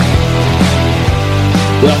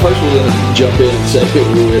Well, first we're going to jump in and say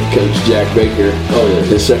we're with Coach Jack Baker.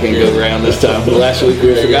 His second go-round this time. Last week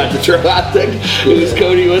we forgot to throw out who's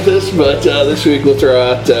Cody with us, but this week we'll throw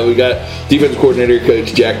out, we got defensive coordinator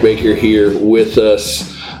Coach Jack Baker here with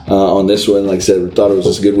us on this one. Like I said, we thought it was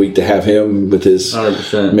just a good week to have him with his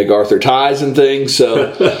 100%. MacArthur ties and things,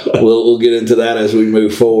 so we'll get into that as we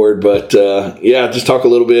move forward. But just talk a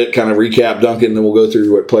little bit, kind of recap Duncan, then we'll go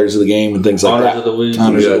through what players of the game and things like Honors that. of the week.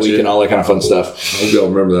 Honors of the week and all that kind of fun stuff. I hope y'all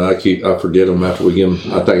remember that. I forget them after we get them.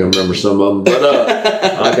 I think I remember some of them, but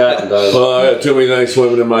I got those. I had too many things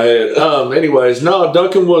swimming in my head. Anyways, no,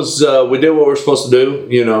 Duncan was. We did what we were supposed to do.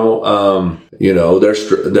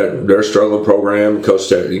 Their struggling program. Coach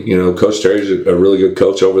Terry's a really good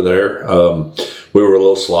coach over there. We were a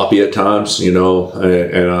little sloppy at times, and you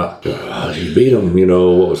beat them.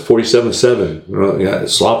 What was 47-7? Yeah,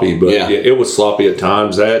 sloppy, but it was sloppy at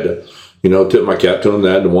times. I had to, tip my cap to them.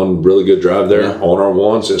 They had one really good drive there on our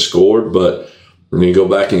ones and scored, but. When you go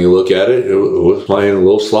back and you look at it, it was playing a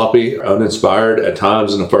little sloppy, uninspired at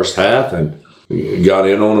times in the first half, and got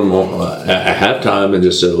in on them at halftime and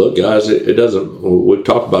just said, look, guys, it doesn't, we've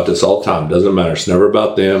talked about this all the time. It doesn't matter. It's never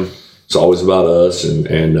about them. It's always about us. And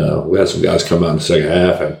we had some guys come out in the second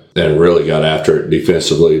half and really got after it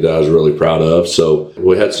defensively that I was really proud of. So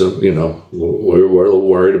we had some, we were a little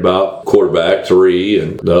worried about quarterback 3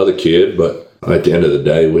 and the other kid, but at the end of the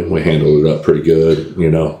day, we handled it up pretty good,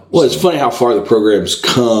 Well, it's funny how far the program's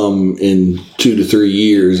come in 2 to 3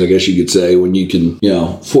 years, I guess you could say, when you can,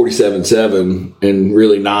 47-7 and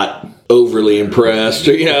really not overly impressed.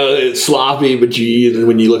 It's sloppy, but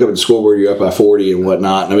when you look up at the scoreboard, you're up by 40 and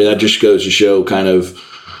whatnot. I mean, that just goes to show kind of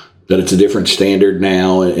that it's a different standard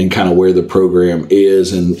now and kind of where the program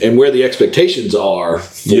is and where the expectations are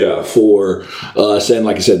for us. And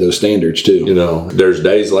like I said, those standards too. There's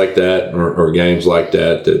days like that or games like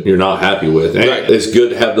that you're not happy with. And it's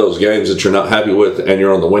good to have those games that you're not happy with and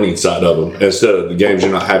you're on the winning side of them instead of the games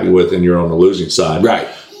you're not happy with and you're on the losing side. Right.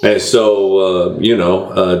 And so,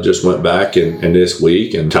 just went back and this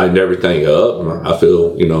week and tightened everything up. And I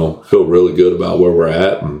feel really good about where we're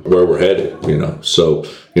at and where we're headed, So,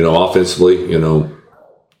 offensively,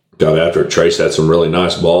 got after it. Trace had some really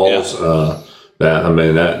nice balls. Yeah.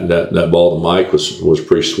 That ball to Mike was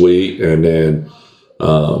pretty sweet. And then,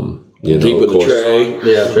 deep with the tray.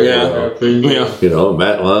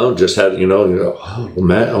 Matt Lyon just had,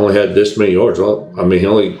 Matt only had this many yards. Well, he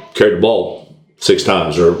only carried the ball 6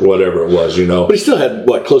 times or whatever it was, But he still had,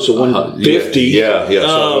 close to 150? I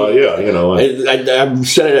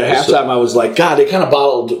said it at halftime. I was like, God, they kind of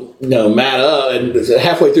bottled, Matt up. And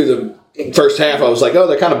halfway through the first half, I was like, oh,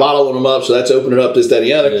 they're kind of bottling him up, so that's opening up this, that, and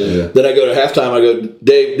the other. Yeah. Then I go to halftime, I go,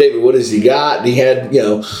 David, what has he got? And he had,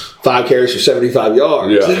 5 carries for 75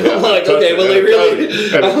 yards. Yeah. I'm like, okay, well, they really...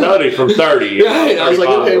 And a 30 from 30. Right. I was like,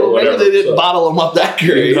 okay, well, maybe they didn't bottle him up that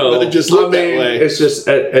great, but it just looked that way. It's just,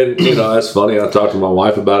 and that's funny. I talked to my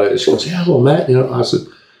wife about it, and she goes, yeah, well, Matt, I said,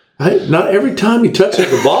 not every time he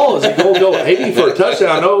touches the ball is he going to go 80 for a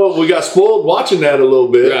touchdown. I know we got spoiled watching that a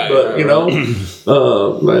little bit, but every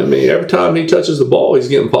time he touches the ball, he's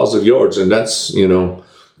getting positive yards, and that's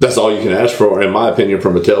that's all you can ask for, in my opinion,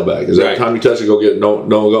 from a tailback. Is every time you touch it, don't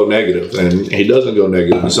go negative, and he doesn't go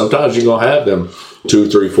negative. And sometimes you're going to have them 2,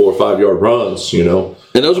 3, 4, 5 yard runs, And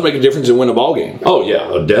those will make a difference in winning a ball game. Oh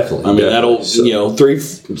yeah, definitely. I mean, that'll 3,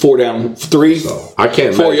 4 down, 3, so I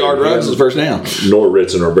can't 4 yard runs is first down. Nor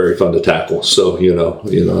Ritson are very fun to tackle, so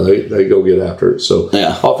they go get after it. So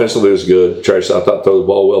offensively it was good. Trace, I thought, threw the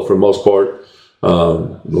ball well for the most part.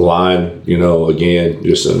 The line, again,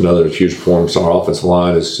 just another huge performance. Our offensive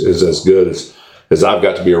line is as good as I've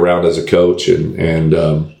got to be around as a coach, and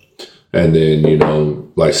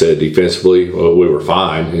then like I said, defensively we were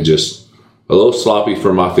fine. It just a little sloppy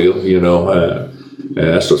for my feel, and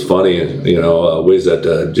that's what's funny. And we was at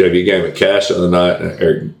the JV game at Cash the other night.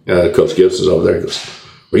 Coach Gibson's over there. He goes,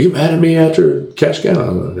 "Were you mad at me after Cash game?"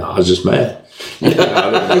 I was just mad.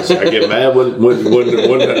 I get mad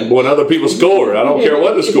when other people score. I don't care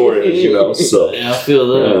what the score is, So I feel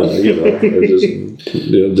that.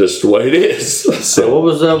 It's just the way it is. So what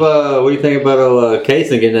was up? What do you think about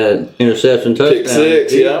Casey getting that interception touchdown? Pick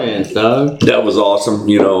 6, that was awesome.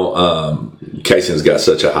 Casey's got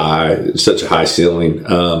such a high ceiling,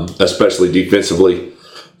 especially defensively.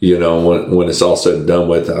 When it's all said and done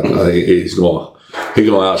with, he's going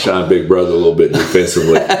to outshine Big Brother a little bit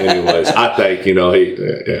defensively. Anyways, I think,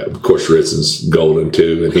 of course, Ritson's golden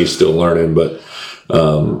too, and he's still learning, but I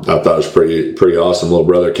thought it was pretty awesome. Little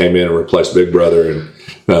brother came in and replaced Big Brother and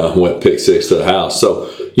went pick 6 to the house. So,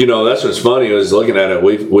 that's what's funny is looking at it,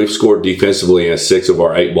 we've scored defensively in 6 of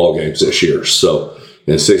our 8 ball games this year. So,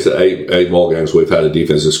 in 6 to 8 ball games we've had a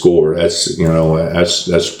defensive score. That's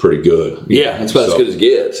pretty good. Yeah, that's about as good as it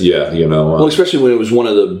gets. Yeah, well, especially when it was one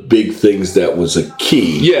of the big things that was a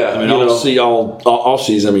key. Yeah, I mean, all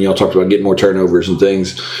season. I mean, y'all talked about getting more turnovers and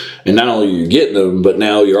things, and not only are you getting them, but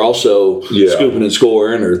now you're also scooping and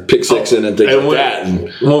scoring or pick sixing and things like that. And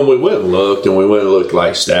when we went and looked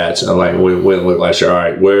like stats, and like we went and looked like, all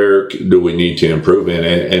right, where do we need to improve in?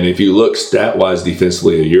 And if you look stat wise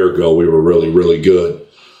defensively a year ago, we were really, really good.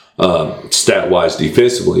 Stat-wise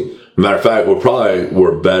defensively. Matter of fact,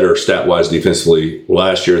 we're better stat-wise defensively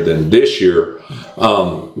last year than this year,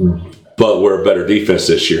 but we're a better defense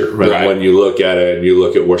this year. Right? When you look at it and you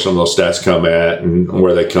look at where some of those stats come at and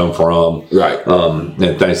where they come from,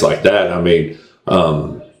 and things like that. I mean,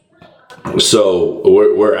 so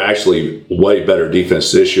we're actually way better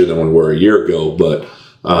defense this year than we were a year ago, but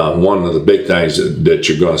one of the big things that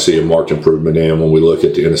you're going to see a marked improvement in when we look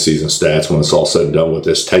at the end of season stats when it's all said and done with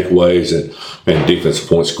this takeaways and defensive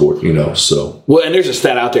points scored, so. Well, and there's a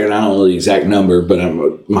stat out there, and I don't know the exact number, but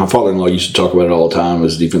my father-in-law used to talk about it all the time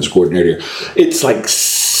as defense coordinator. It's like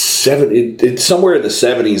it's somewhere in the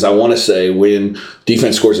 70s, I want to say, when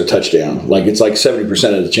defense scores a touchdown. Like, it's like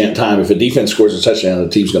 70% of the time, if a defense scores a touchdown, the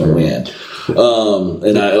team's going to win.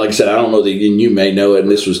 And like I said, I don't know and you may know it,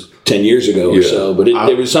 and this was 10 years ago or so, but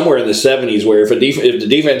it was somewhere in the 70s where if the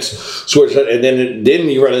defense scores, and then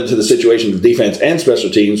you run into the situation of defense and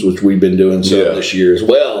special teams, which we've been doing this year as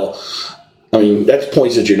well. I mean, that's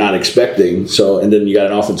points that you're not expecting. So, and then you got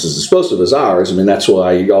an offense as explosive as ours. I mean, that's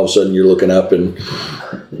why all of a sudden you're looking up and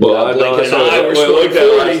I looked at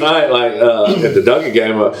last night, like at the Duncan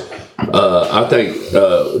game. I think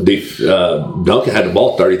Duncan had the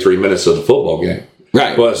ball 33 minutes of the football game.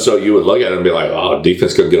 Right. Well, so you would look at it and be like, "Oh,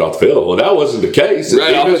 defense couldn't get off the field." Well, that wasn't the case.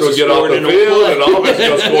 Right. Defense would get off the field, and offense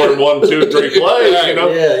would score in 1, 2, 3 plays. Right.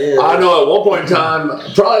 I know at one point in time,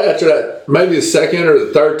 probably after that, maybe the second or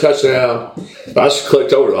the third touchdown, I just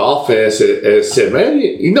clicked over to the offense and said, "Man,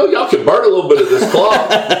 y'all can burn a little bit of this clock."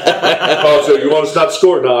 Oh, so you want to stop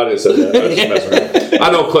scoring? No, I didn't say that. I was just messing around. I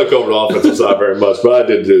don't click over to the offensive side very much, but I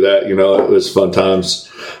did do that. It was fun times.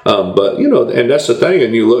 But and that's the thing.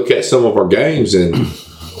 And you look at some of our games, and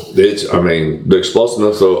the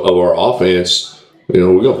explosiveness of our offense.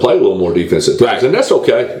 We're going to play a little more defense at times, and that's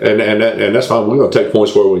okay. And that's fine. We're going to take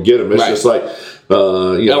points where we get them. It's just like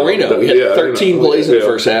El Reno. We had 13 plays in the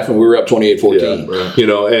first half, and we were up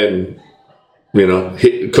 28-14.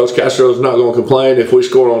 Coach Castro's not going to complain if we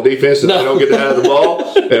score on defense and they don't get to have the ball,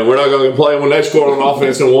 and we're not going to complain when they score on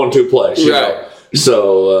offense in 1-2 plays. You know?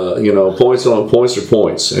 So points on points are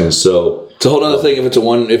points, and so it's a whole other thing if it's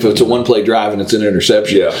a one play drive and it's an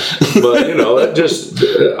interception. Yeah, but it just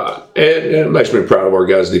it makes me proud of our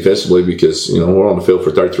guys defensively because we're on the field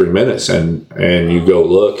for 33 minutes, and you go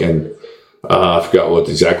look and. I forgot what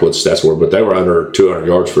the stats were, but they were under 200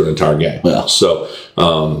 yards for the entire game. Well, so,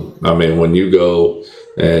 when you go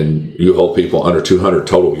and you hold people under 200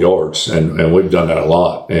 total yards, and we've done that a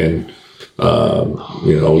lot, and,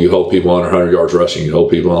 you hold people under 100 yards rushing, you hold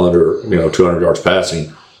people under, 200 yards passing,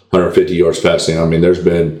 150 yards passing. I mean, there's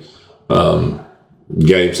been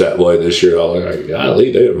games that way this year. I'm like,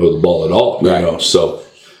 golly, they didn't move the ball at all, So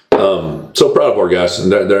proud of our guys,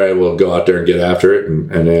 and they're able to go out there and get after it,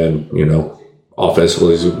 and then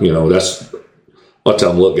offensively, that's. I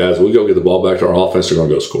tell them, look, guys, we go get the ball back to our offense, they're going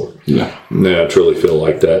to go score. Yeah, and I truly feel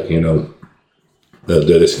like that.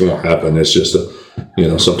 That it's going to happen. It's just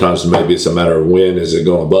sometimes maybe it's a matter of when is it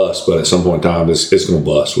going to bust, but at some point in time, it's going to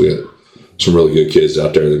bust. We have some really good kids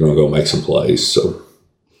out there that are going to go make some plays. So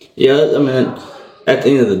yeah, I mean. At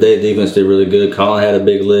the end of the day, defense did really good. Colin had a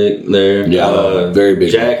big lick there. Yeah, very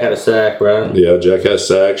big. Jack had a sack, right? Yeah, Jack had a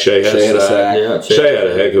sack. Shay had a sack. Yeah, Shay had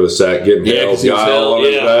a heck of a sack, getting held guy on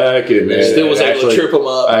his back, and still was able to trip him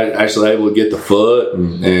up. Actually able to get the foot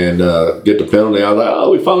and get the penalty. I was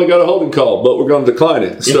like, we finally got a holding call, but we're going to decline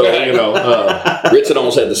it. So Ritson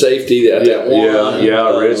almost had the safety at that one.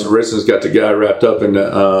 Ritson's got the guy wrapped up in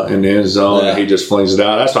the end zone, and he just flings it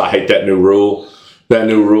out. That's why I hate that new rule. That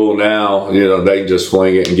new rule now, they can just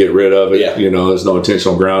fling it and get rid of it. Yeah. There's no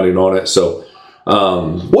intentional grounding on it. So,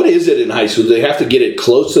 what is it in high school? Do they have to get it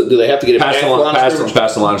close? Do they have to get it past the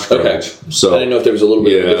line of scrimmage? Okay. So I didn't know if there was a little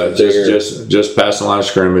bit of a difference just past the line of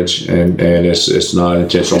scrimmage, and it's not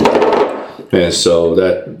intentional. And so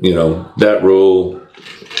that rule,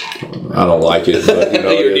 I don't like it. But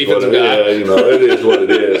You're a defensive guy. It is what it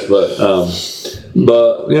is.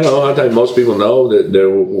 But I think most people know that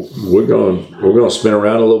we're going to spin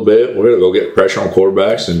around a little bit. We're going to go get pressure on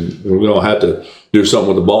quarterbacks, and we're going to have to do something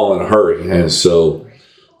with the ball in a hurry. And so,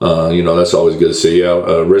 that's always good to see.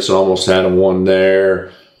 Ritson almost had one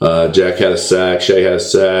there. Jack had a sack. Shay had a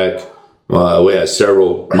sack. We had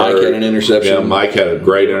several. Mike had an interception. Yeah, Mike had a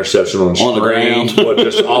great interception on the ground. Well,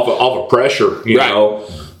 just off of pressure, you know.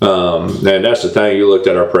 And that's the thing. You looked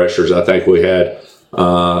at our pressures. I think we had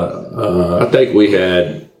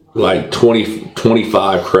like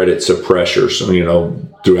 25 credits of pressures, you know,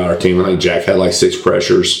 throughout our team. I think Jack had like 6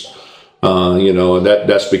 pressures. You know, and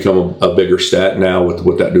that's become a bigger stat now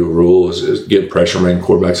with that new rule is getting pressure, making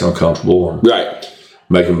quarterbacks uncomfortable. Right.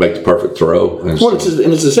 Make them make the perfect throw. And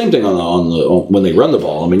it's the same thing on when they run the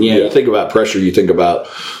ball. I mean, you think about pressure. You think about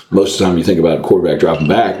most of the time you think about a quarterback dropping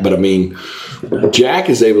back. But I mean, Jack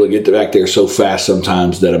is able to get back there so fast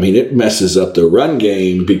sometimes that it messes up the run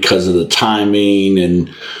game because of the timing and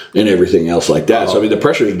everything else like that. So I mean, the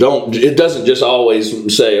pressures it doesn't just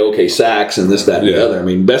always say okay sacks and this, that, and the other. I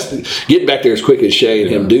mean, getting back there as quick as Shay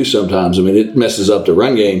and him do sometimes. I mean, it messes up the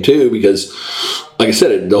run game too because, like I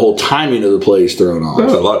said, the whole timing of the play is thrown off. A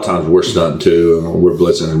lot of times we're stunting too, and we're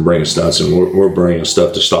blitzing and bringing stunts, and we're bringing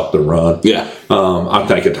stuff to stop the run. Yeah. I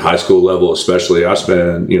think at the high school level, especially, I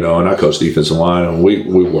spend, and I coach defensive line, and we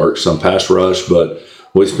work some pass rush, but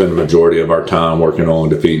we spend the majority of our time working on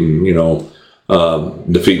defeating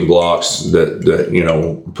blocks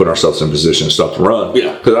that put ourselves in position to stop the run.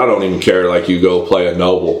 Yeah. Because I don't even care, like you go play a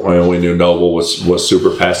Noble. I mean, we knew Noble was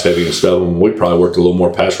super pass heavy and stuff, and we probably worked a little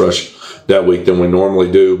more pass rush that week than we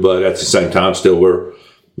normally do, but at the same time, still we're,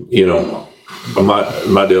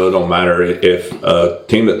 my deal, it don't matter if a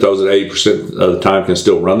team that throws it 80% of the time can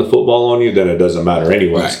still run the football on you, then it doesn't matter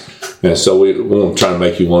anyways. Right. And so we won't try to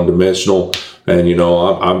make you one-dimensional. And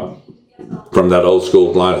I'm from that old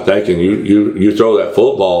school line of thinking. You throw that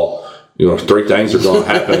football, 3 things are going to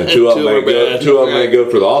happen, and two of them ain't good. Two of them ain't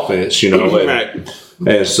good for the offense, Right.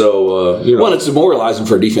 And so, well, it's demoralizing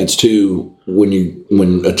for a defense too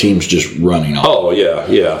when a team's just running off. Oh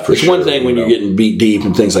yeah, for it's sure. One thing when you're getting beat deep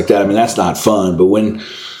and things like that. I mean, that's not fun. But when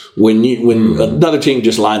another team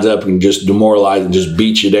just lines up and just demoralize and just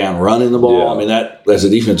beats you down running the ball, I mean, that as a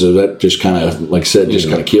defensive, that just kind of, like I said, just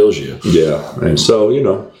kind of kills you. Yeah, and so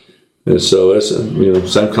it's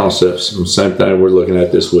same concepts, same thing we're looking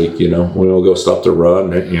at this week. We don't go stop the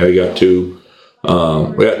run. You got 2. We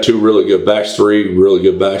got 2 really good backs, 3 really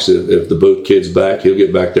good backs. If the Booth kid's back, he'll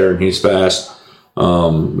get back there and he's fast.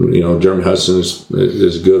 Jeremy Hudson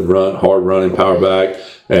is a good hard running power back,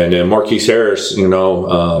 and then Marquise Harris, he's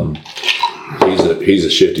a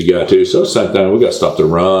shifty guy too. So same thing, we got to stop the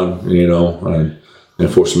run, and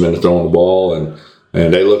force them into throwing the ball, and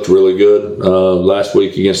they looked really good last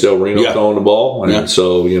week against El Reno throwing the ball. And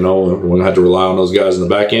so, we're going to have to rely on those guys in the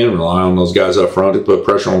back end, rely on those guys up front to put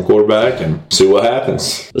pressure on quarterback and see what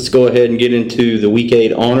happens. Let's go ahead and get into the Week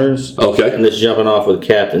 8 honors. Okay. And just jumping off with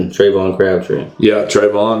Captain Trayvon Crabtree. Yeah,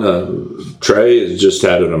 Trayvon. Trey has just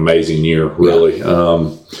had an amazing year, really. Yeah.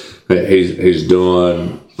 He's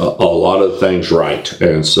doing a lot of things right.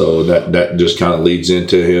 And so that just kind of leads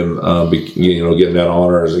into him, getting that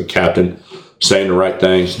honor as a captain. Saying the right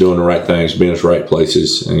things, doing the right things, being in the right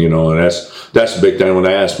places, and and that's the big thing. When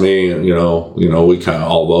they ask me, we kind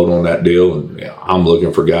of all vote on that deal, and I'm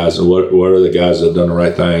looking for guys. What are the guys that have done the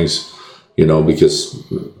right things? Because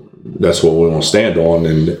that's what we want to stand on,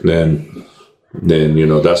 and then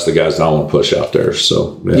that's the guys that I want to push out there.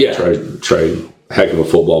 So Trey. Heck of a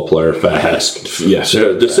football player, fast. Yes.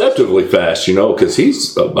 Deceptively fast, because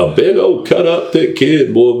he's a big old cut up thick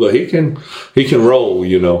kid, boy, but he can roll,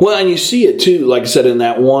 Well, and you see it too, like I said, in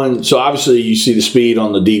that one. So obviously you see the speed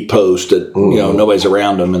on the deep post that nobody's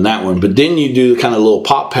around him in that one. But then you do kind of little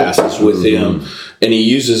pop passes with him, and he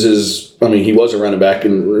uses his. I mean, he was a running back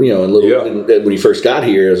when he first got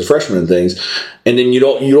here as a freshman and things. And then you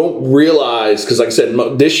don't realize, because like I said,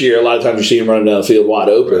 this year a lot of times you see him running down the field wide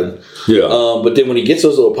open. Yeah. But then when he gets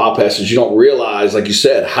those little pop passes, you don't realize, like you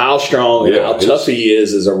said, how strong and how tough he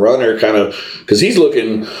is as a runner. Kind of because he's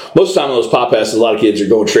looking most of the time on those pop passes. A lot of kids are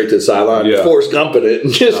going straight to the sideline, Forrest Gumping it,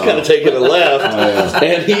 and just kind of taking a left.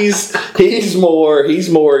 And he's more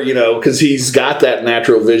because he's got that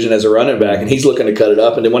natural vision as a running back, and he's looking to cut it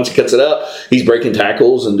up. And then once he cuts it up, he's breaking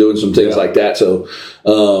tackles and doing some things like that. So.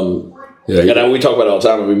 And we talk about it all the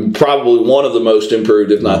time. I mean, probably one of the most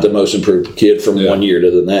improved, if not the most improved kid from one year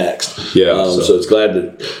to the next. Yeah. So it's glad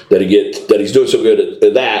that he's doing so good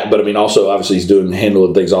at that. But I mean, also obviously he's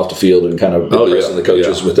handling things off the field and kind of impressing the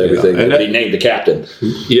coaches with everything. And he named the captain.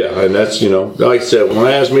 Yeah, and that's like I said, when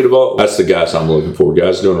they ask me to vote, that's the guys I'm looking for.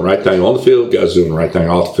 Guys doing the right thing on the field, guys doing the right thing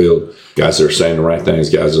off the field, guys that are saying the right things,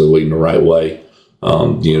 guys that are leading the right way.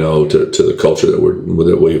 To the culture that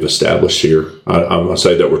we've established here. I'm going to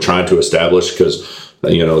say that we're trying to establish because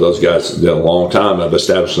those guys did a long time of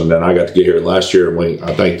establishing. Then I got to get here last year, and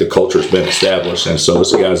I think the culture's been established, and so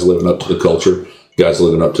this guy's living up to the culture. Guys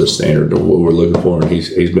living up to the standard of what we're looking for, and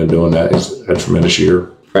he's been doing that. He's had a tremendous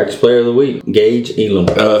year. Practice player of the week, Gage Elam.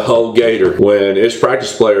 Gator. When it's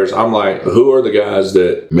practice players, I'm like, who are the guys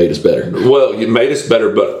that made us better? Well, you made us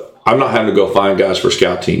better, but I'm not having to go find guys for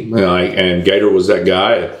scout team. And Gator was that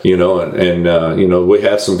guy, and we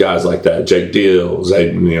have some guys like that. Jake Deal,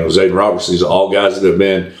 Zayden Roberts. These are all guys that have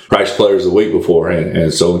been practice players the week before.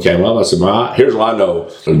 And so we came up, I said, here's what I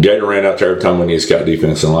know. Gator ran out there every time we need scout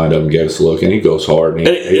defense and lined up and gave us a look, and he goes hard. And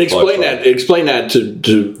explain that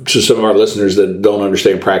to some of our listeners that don't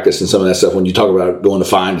understand practice and some of that stuff when you talk about going to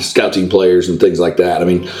find scout team players and things like that. I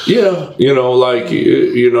mean, yeah,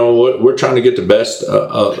 we're trying to get the best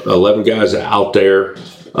 11 guys out there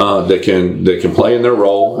that can play in their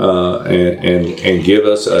role and give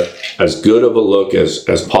us as good of a look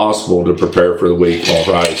as possible to prepare for the week.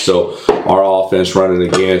 All right, so our offense running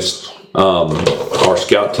against our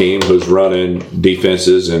scout team, who's running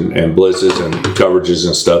defenses and blitzes and coverages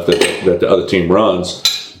and stuff that the other team runs.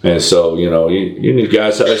 And so, you need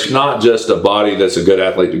guys. It's not just a body that's a good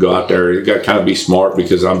athlete to go out there. You got to kind of be smart,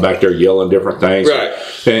 because I'm back there yelling different things. Right.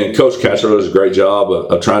 And Coach Castro does a great job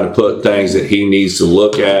of trying to put things that he needs to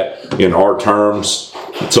look at in our terms,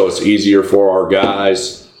 so it's easier for our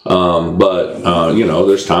guys.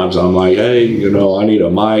 There's times I'm like, hey, I need a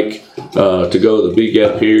mic to go to the B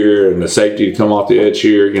gap here and the safety to come off the edge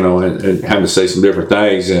here, and having to say some different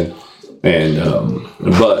things.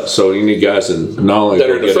 But so you need guys that not only get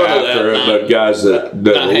after it, but guys that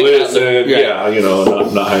listen.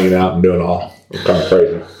 Not hanging out and doing all kind of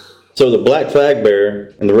crazy. So the Black Flag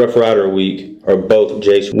Bearer and the Rough Rider week are both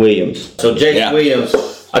Jace Williams. So Jace Williams,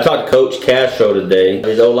 I talked to Coach Castro today.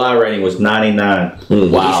 His O-line rating was 99.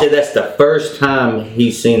 Wow. He said that's the first time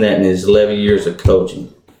he's seen that in his 11 years of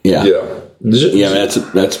coaching. Yeah.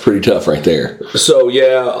 That's pretty tough right there. So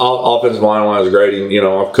offensive line wise grading.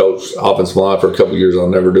 I've coached offensive line for a couple of years. I'll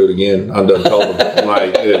never do it again. I'm done told them,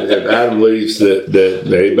 like, if Adam leaves, that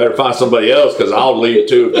they better find somebody else, because I'll leave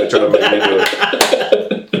too if they try to make me do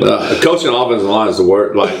it. Coaching offensive line is the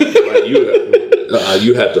worst.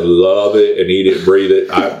 You have to love it and eat it, breathe it.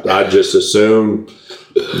 I just assume,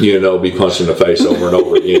 be punched in the face over and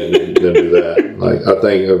over again and do that. Like, I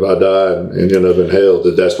think if I die and end up in hell,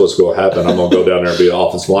 that's what's going to happen. I'm going to go down there and be an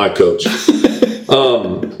offensive line coach.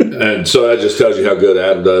 And so that just tells you how good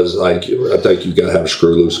Adam does. Like, I think you've got to have a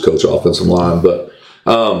screw loose coach offensive line. But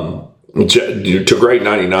to grade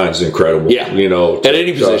 99 is incredible. Yeah. At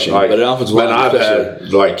any position. But an offensive line, I've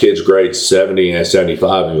had kids grade 70 and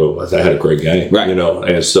 75 and go, they had a great game. Right.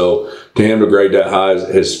 And so to him to grade that high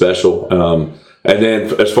is special. And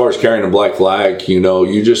then as far as carrying a black flag,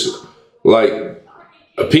 you just, like,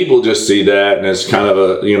 people just see that, and it's kind of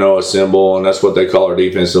a symbol, and that's what they call our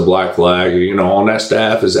defense, the black flag. On that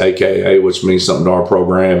staff is AKA, which means something to our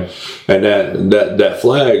program. And that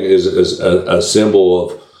flag is a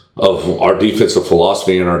symbol of our defensive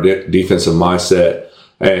philosophy and our defensive mindset.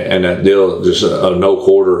 And that deal, just a no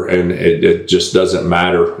quarter, and it just doesn't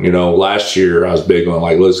matter. Last year I was big on,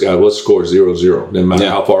 like, let's score 0-0. Didn't matter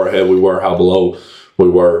how far ahead we were, how below we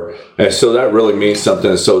were. And so that really means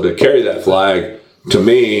something. So to carry that flag, to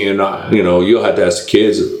me, and you'll have to ask the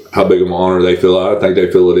kids how big of an honor they feel. I think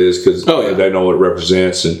they feel it is, because they know what it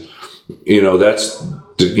represents. And, that's,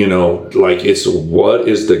 like, it's what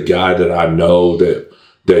is the guy that I know that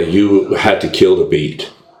you had to kill to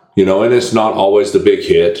beat. And it's not always the big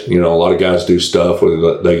hit. A lot of guys do stuff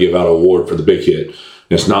where they give out an award for the big hit.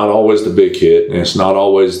 It's not always the big hit, and it's not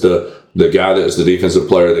always the guy that's the defensive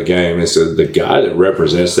player of the game. It's the guy that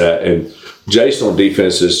represents that. And Jason on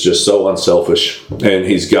defense is just so unselfish, and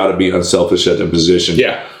he's got to be unselfish at the position.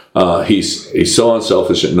 Yeah. He's so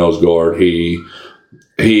unselfish at nose guard. He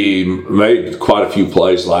made quite a few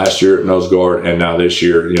plays last year at nose guard, and now this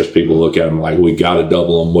year, people look at him like, we got to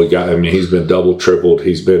double him. He's been double, tripled.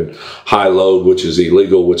 He's been high load, which is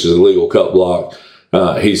illegal cut block.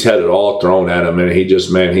 He's had it all thrown at him, and he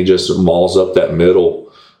just mauls up that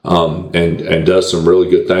middle, and does some really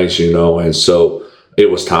good things, And so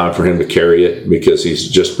it was time for him to carry it, because he's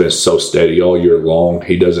just been so steady all year long.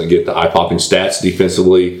 He doesn't get the eye-popping stats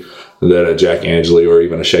defensively that a Jack Angeli or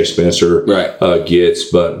even a Shea Spencer gets.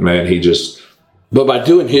 But, man, But by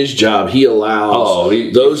doing his job, he allows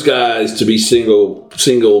those guys to be single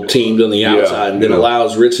teamed on the outside, and then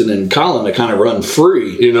allows Ritson and Colin to kind of run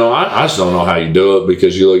free. I just don't know how you do it,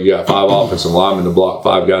 because you got 5 offensive linemen to block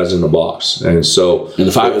 5 guys in the box. And so and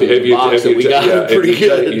the 5 in the box that we got pretty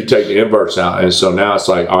good. You take the inverts out. And so now it's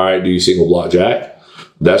like, all right, do you single block Jack?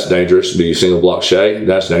 That's dangerous. Do you single block Shay?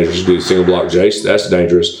 That's dangerous. Do you single block Jace? That's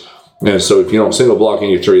dangerous. And so if you don't single block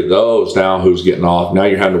any three of those, now who's getting off? Now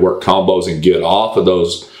you're having to work combos and get off of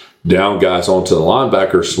those down guys onto the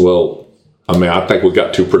linebackers. Well, I mean, I think we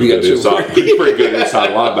got two pretty good inside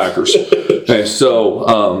linebackers. And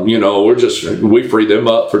so, you know, we free them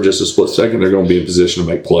up for just a split second. They're going to be in position to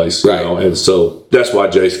make plays. Right. You know? And so that's why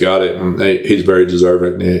Jace got it. And he's very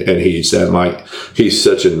deserving. And he's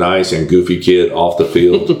such a nice and goofy kid off the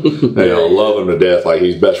field. And I love him to death. Like,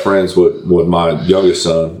 he's best friends with my youngest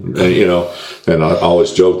son. And, you know, and I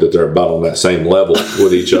always joke that they're about on that same level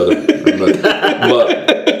with each other.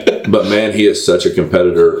 But man, he is such a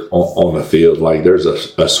competitor on the field. Like, there's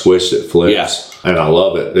a switch that flips, and I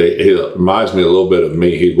love it. He reminds me a little bit of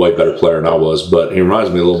me. He's a way better player than I was, but he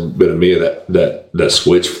reminds me a little bit of me of that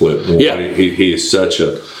switch flip. Yeah, he is such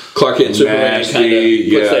a Clark Kent nasty,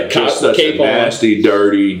 just such a nasty,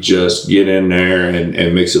 dirty, just get in there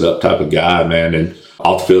and mix it up type of guy, man. And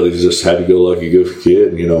off the field, he's just happy-go-lucky, goofy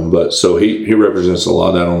kid, you know. But so he represents a lot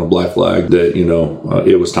of that on the black flag. That, you know,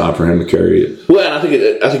 it was time for him to carry it. Well, and I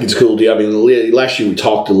think it's a cool deal. I mean, last year we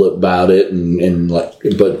talked a little about it,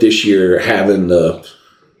 but this year having the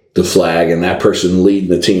flag and that person leading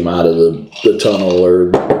the team out of the tunnel or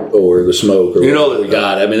the smoke or what we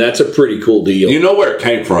got. I mean, that's a pretty cool deal. You know where it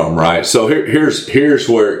came from, right? So here's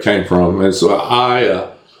where it came from. And so I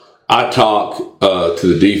talk to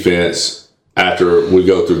the defense after we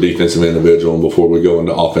go through defensive individual and before we go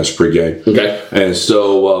into offense pregame. Okay. And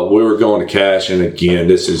so we were going to cash, and again,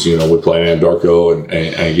 this is, you know, we play Andarko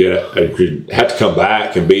and had to come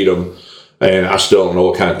back and beat them. And I still don't know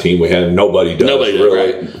what kind of team we had. Nobody does, really.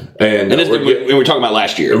 Right. And this we're talking about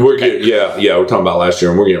last year. We're talking about last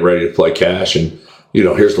year, and we're getting ready to play cash. And, you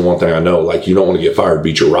know, here's the one thing I know: like, you don't want to get fired,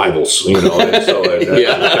 beat your rivals. You know, and so you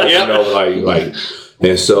know, like.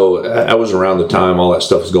 And so that was around the time all that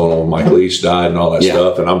stuff was going on. Mike Leach died and all that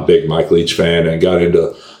stuff. And I'm a big Mike Leach fan and got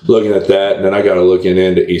into looking at that. And then I got to looking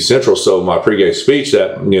into East Central. So my pregame speech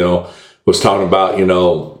that, you know, was talking about, you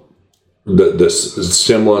know, the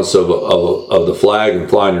semblance of the flag and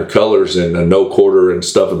flying your colors and a no quarter and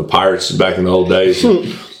stuff in the Pirates back in the old days.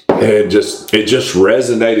 And it just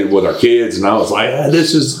resonated with our kids, and I was like,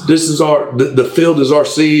 this is our the field is our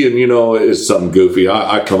sea, and, you know, it's something goofy.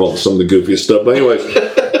 I come up with some of the goofiest stuff, but anyways,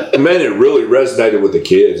 man, it really resonated with the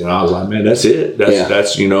kids, and I was like, man, that's it.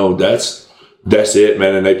 That's you know, that's it,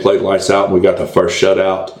 man. And they played lights out, and we got the first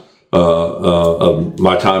shutout of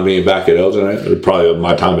my time being back at Elgin. Probably of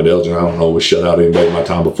my time at Elgin. I don't know if we shut out anybody my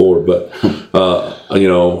time before, but you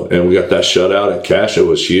know, and we got that shutout at Cash. It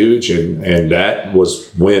was huge, and that was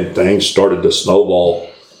when things started to snowball.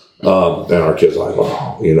 And our kids like,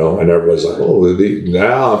 oh, you know, and everybody's like, oh,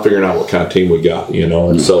 now I'm figuring out what kind of team we got, you know,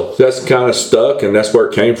 and so that's kind of stuck, and that's where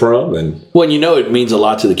it came from. And well, you know, it means a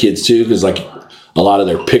lot to the kids too, because like a lot of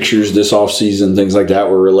their pictures this offseason, things like that,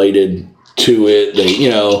 were related to it. They, you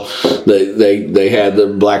know, they had the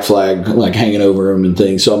black flag like hanging over them and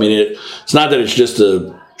things. So I mean, it's not that it's just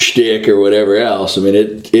a shtick or whatever else. I mean,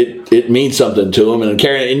 it means something to them, and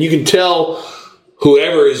carrying, and you can tell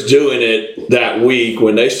whoever is doing it that week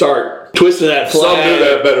when they start twisting that flag. Some do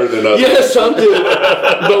that better than others. Yeah, some do.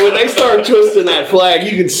 But when they start twisting that flag,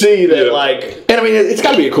 you can see that, like, and I mean, it's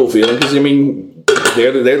got to be a cool feeling because I mean,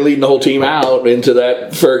 they're leading the whole team out into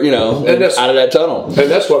that, for, you know, and out of that tunnel.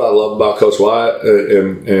 And that's what I love about Coach Wyatt.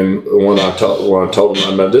 And when I told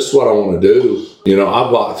him, this is what I want to do. You know, I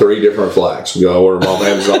bought 3 different flags. You know, I ordered them off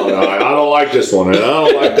Amazon. And I'm like, I don't like this one, and I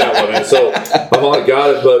don't like that one. And so I'm like, got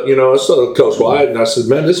it. But, you know, so Coach Wyatt, and I said,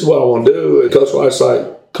 man, this is what I want to do. And Coach Wyatt's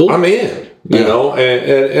like, cool, I'm in. You know,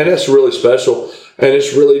 and that's really special. And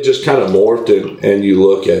it's really just kind of morphed. And you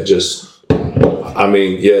look at just, I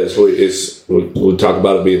mean, yes, we talk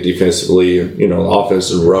about it being defensively, you know,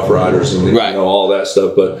 offensive Rough Riders and, you know, all that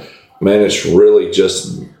stuff. But, man, it's really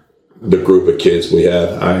just the group of kids we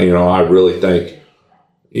have. I really think,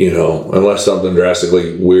 you know, unless something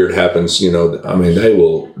drastically weird happens, you know, I mean, they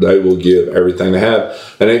will give everything they have.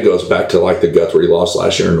 And it goes back to like the Guthrie loss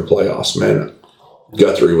last year in the playoffs, man.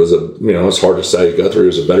 Guthrie was it's hard to say. Guthrie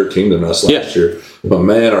was a better team than us last year. But,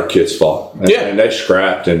 man, our kids fought. And they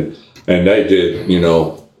scrapped and they did, you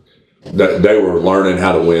know, they were learning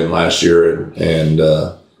how to win last year, and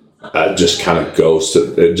it just kind of goes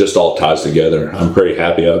to, it just all ties together. I'm pretty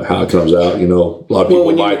happy how it comes out. You know, a lot of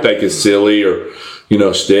people might think it's silly or, you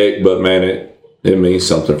know, stick, but man, it means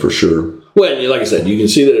something for sure. Well, like I said, you can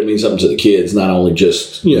see that it means something to the kids, not only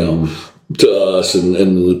just, you know, to us and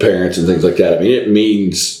the parents and things like that. I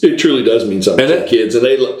mean, it truly does mean something to the kids, and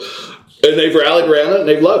they've rallied around it, and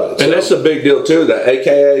they've loved it. And that's a big deal, too. The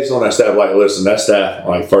AKAs on that staff, like, listen, that staff,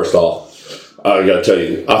 like, first off, I got to tell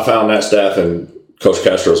you, I found that staff in Coach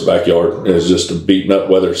Castro's backyard. It was just a beaten up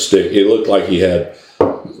weather stick. It looked like he had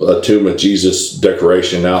a Tomb of Jesus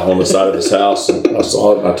decoration out on the side of his house. And I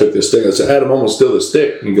saw it and I took this stick and I said, Adam, I'm going to steal this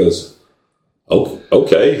stick. He goes, oh,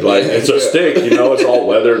 okay. Like, it's a stick, it's all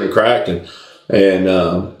weathered and cracked. And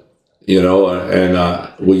we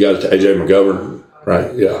got it to AJ McGovern,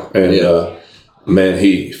 right? Yeah. And, man,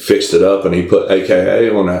 he fixed it up and he put AKA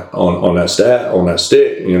on that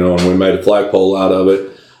stick, and we made a flagpole out of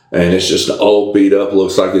it. And it's just an old beat up,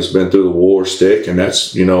 looks like it's been through the war stick, and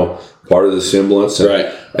that's part of the semblance,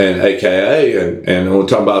 and AKA, and when we're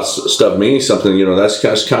talking about stuff meaning something,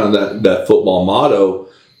 that's kind of that football motto,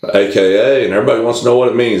 AKA, and everybody wants to know what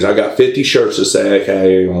it means. I got 50 shirts that say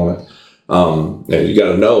AKA on it, and you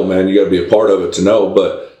got to know, man, you got to be a part of it to know.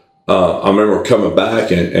 But I remember coming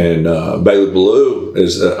back and Bailey Blue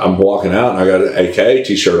I'm walking out and I got an AKA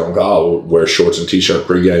t-shirt on. God, wear shorts and t-shirt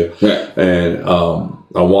pregame, and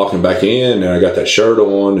I'm walking back in and I got that shirt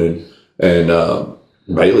on and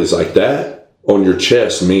Bailey's like, that on your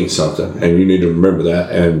chest means something and you need to remember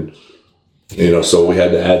that. And so we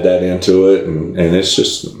had to add that into it, and it's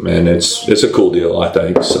just, man, it's a cool deal, I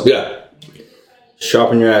think. So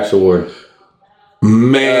Sharpen Your Axe Award.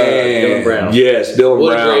 Man, Dylan Brown. Yes, Dylan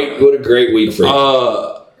Brown. What a great week for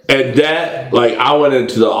you. And that, I went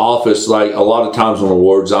into the office, a lot of times on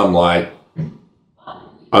awards, I'm like,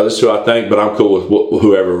 this is who I think, but I'm cool with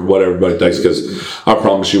what everybody thinks, because I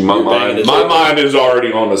promise you, my mind is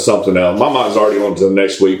already on to something else. My mind's already on to the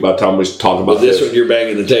next week by the time we talk about this one, you're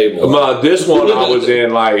banging the table. This one, I was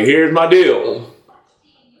in, here's my deal.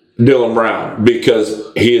 Dylan Brown,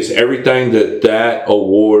 because he is everything that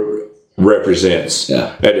award represents,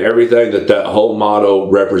 and everything that whole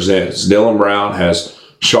motto represents. Dylan Brown has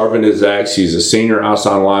sharpened his axe. He's a senior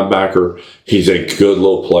outside linebacker. He's a good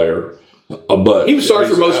little player. But he was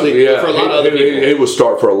starting for mostly for a lot of other people. He was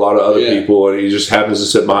start for a lot of other people, and he just happens to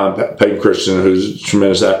sit behind Peyton Christensen, who's a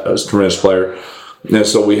tremendous player. And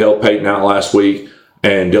so we held Peyton out last week,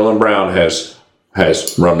 and Dylan Brown has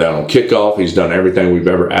run down on kickoff. He's done everything we've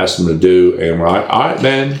ever asked him to do, and we're like, all right,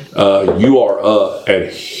 man, you are up. And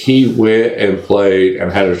he went and played and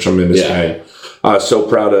had a tremendous game. I was so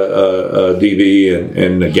proud of DB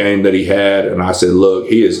and the game that he had. And I said, look,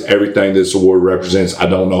 he is everything this award represents. I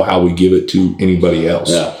don't know how we give it to anybody else.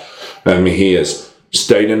 Yeah. I mean, he has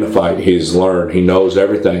stayed in the fight. He's learned. He knows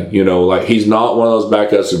everything. He's not one of those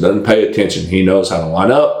backups that doesn't pay attention. He knows how to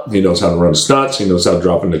line up. He knows how to run stunts. He knows how to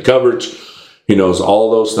drop into coverage. He knows all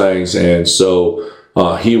those things. And so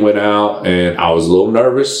he went out, and I was a little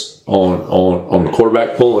nervous on the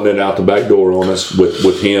quarterback pulling it out the back door on us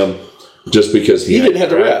with him, just because he didn't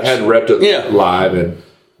have the reps. Hadn't repped it live, and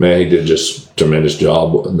man, he did just a tremendous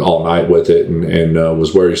job all night with it, and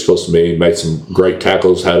was where he's supposed to be. Made some great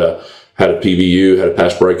tackles, had a PVU, had a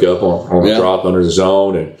pass breakup on a drop under the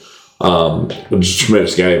zone, and it was a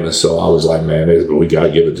tremendous game. And so I was like, man, we got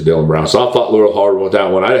to give it to Dylan Brown. So I fought a little hard with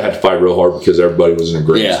that one. I had to fight real hard because everybody was in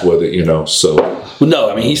agreement with it, so. Well,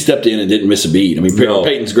 no, I mean, he stepped in and didn't miss a beat. I mean,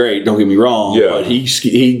 Peyton's great, don't get me wrong, but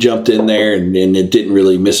he jumped in there and it didn't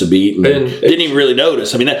really miss a beat and didn't even really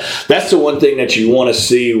notice. I mean, that's the one thing that you want to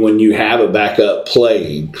see when you have a backup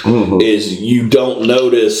playing is you don't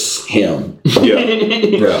notice him.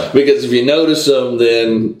 Because if you notice him,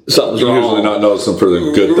 then something's wrong. Usually not notice him for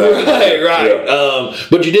the good thing. Right. Yeah.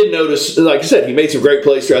 But you did notice, like I said, he made some great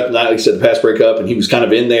plays throughout the night. Like I said, the pass breakup, and he was kind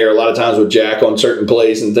of in there a lot of times with Jack on certain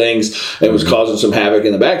plays and things, and was causing some havoc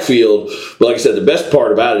in the backfield. But like I said, the best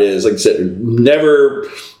part about it is, like I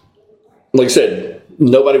said,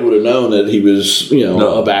 nobody would have known that he was,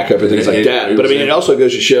 a backup and things like that. But I mean, it also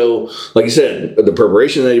goes to show, like you said, the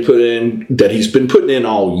preparation that he put in, that he's been putting in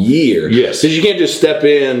all year. Yes, because you can't just step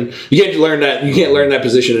in. You can't learn that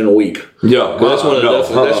position in a week. Yeah, that's one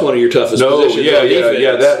of your toughest positions.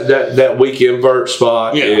 That weak invert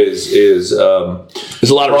spot is there's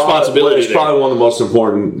a lot of responsibility. It's probably one of the most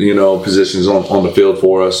important positions on the field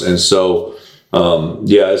for us, and so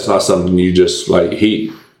it's not something you just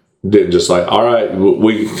he didn't just all right,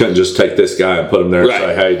 we couldn't just take this guy and put him there and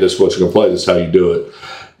say, hey, this is what you're going to play, this is how you do it.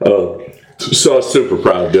 So I was super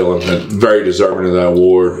proud of Dylan, and very deserving of that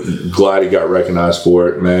award. Glad he got recognized for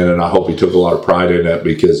it, man, and I hope he took a lot of pride in that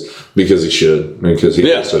because he should, because he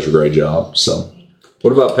did such a great job. So,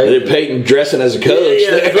 what about Peyton? Peyton dressing as a coach?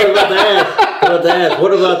 What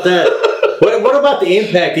about that? What about the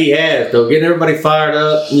impact he has, though? Getting everybody fired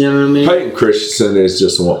up, you know what I mean? Peyton Christensen is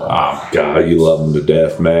just God, you love him to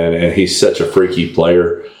death, man. And he's such a freaky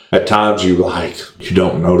player. At times you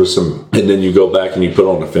don't notice him. And then you go back and you put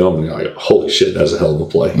on the film and you're like, holy shit, that's a hell of a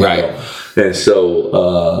play. Right. And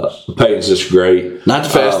so Peyton's just great. Not the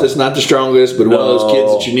fastest, not the strongest, but one of those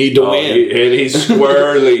kids that you need to win. And he's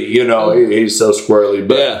squirrely, he's so squirrely.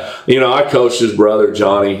 But, I coached his brother,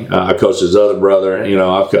 Johnny. I coached his other brother.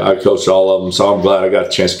 I coached all of them. So I'm glad I got a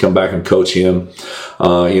chance to come back and coach him.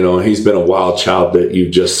 He's been a wild child that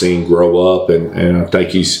you've just seen grow up. And I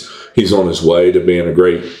think he's on his way to being a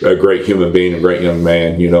great human being, a great young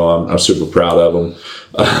man. I'm super proud of him.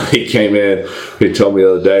 He came in, he told me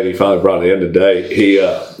the other day, and he finally brought it in today.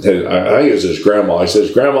 I think it was his grandma. He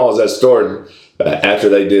says, Grandma was at the store, and after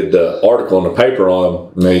they did the article in the paper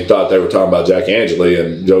on him, and he thought they were talking about Jack Angeli,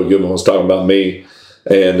 and Joe Goodman was talking about me.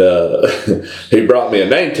 And he brought me a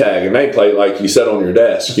name tag, a nameplate like you set on your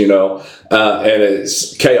desk, and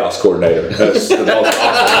it's chaos coordinator. That's the most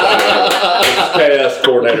awesome thing. It's chaos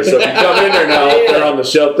coordinator. So if you come in there now, they're on the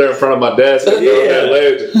shelf there in front of my desk. And that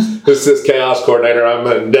ledge, this says chaos coordinator.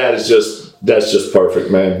 That's just perfect,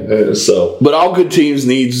 man. So, but all good teams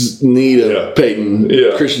need a Peyton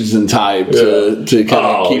Christensen type to kind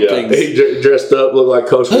of keep things. He dressed up, looked like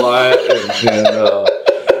Coach Wyatt,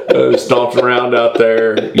 and stomped around out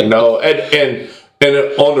there, and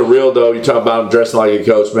on the real though, you talk about him dressing like a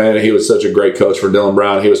coach, man. He was such a great coach for Dylan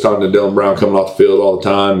Brown. He was talking to Dylan Brown coming off the field all the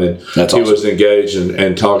time, and he was engaged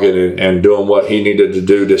and talking and doing what he needed to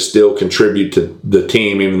do to still contribute to the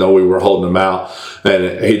team, even though we were holding him out.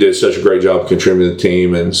 And he did such a great job contributing to the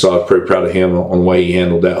team, and so I was pretty proud of him on the way he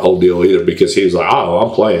handled that whole deal either, because he was like,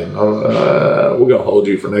 I'm playing. We're going to hold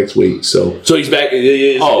you for next week. So he's back.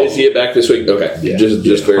 Is he back this week? Okay. Yeah.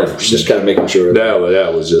 Just kind of making sure. That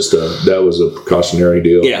was a precautionary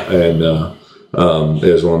deal. Yeah. And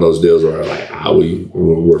it was one of those deals where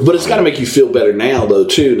we're But it's got to make you feel better now, though,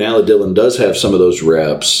 too. Now that Dylan does have some of those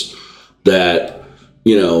reps that,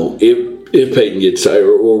 if Peyton gets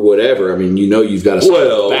or whatever, you've got to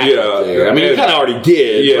back there. You kind of already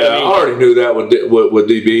did. Yeah, I already knew that with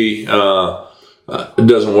DB. It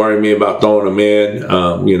doesn't worry me about throwing him in.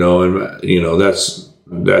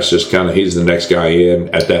 That's just kind of he's the next guy in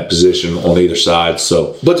at that position on either side.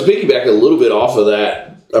 So, but to piggyback a little bit off of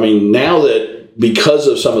that, now that because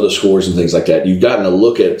of some of the scores and things like that, you've gotten to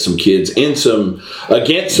look at some kids against some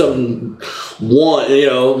one. A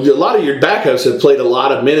lot of your backups have played a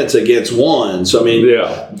lot of minutes against one. So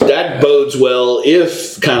that bodes well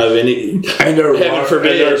if kind of any and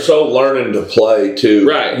they're so learning to play too.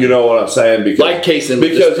 Right. You know what I'm saying? Because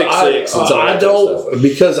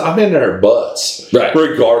I'm in their butts. Right.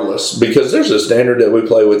 Regardless, because there's a standard that we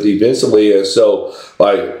play with defensively, and so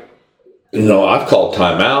I've called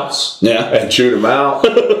timeouts and chewed them out.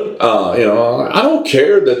 I don't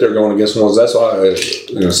care that they're going against ones. That's why.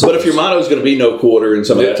 But if your motto is going to be no quarter and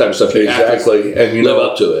some of that type of stuff, you exactly, have to live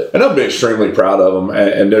up to it. And I've been extremely proud of them.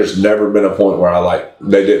 And there's never been a point where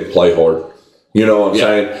they didn't play hard. You know what I'm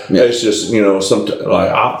saying? Yeah. It's just, I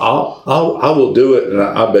will do it. And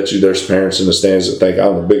I bet you there's parents in the stands that think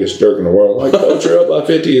I'm the biggest jerk in the world. Like, Coach, you're up by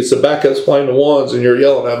 50. It's the backups playing the ones, and you're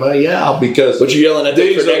yelling at me. Yeah, because. But you're yelling at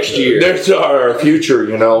them for next year. There's our future,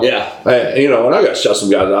 Yeah. And I got to shout some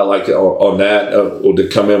guys I like on that. To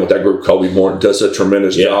come in with that group. Kobe Morton does a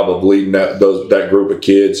tremendous job of leading that group of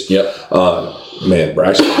kids. Yep. Man,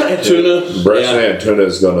 Braxton Antuna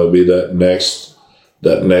is going to be that next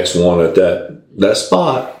one at that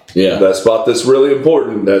spot. Yeah. That spot that's really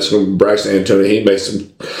important. That's going to be Braxton Antuna. He made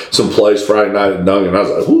some plays Friday night at Duncan. I was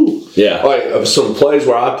like, whoo. Yeah. Some plays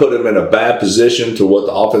where I put him in a bad position to what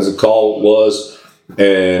the offensive call was,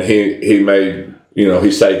 and he made,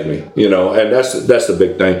 he saved me, and that's the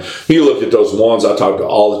big thing. You look at those ones I talk to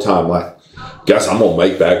all the time, like, guys, I'm going to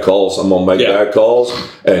make bad calls. Bad calls,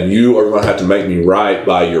 and you are going to have to make me right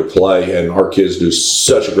by your play. And our kids do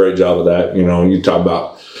such a great job of that. You talk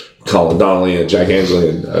about Colin Donnelly and Jack Angeli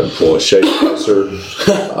and Shea Spencer.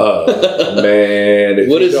 Man.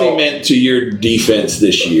 What has he meant to your defense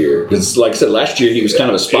this year? Because, like I said, last year he was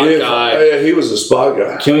kind of a spot guy. Yeah, he was a spot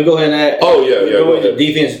guy. Can we go ahead and add? Oh, yeah. Go into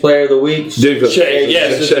Defensive Player of the Week? Shea,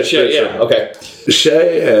 yes. Shea, yeah. Okay.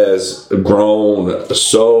 Shea has grown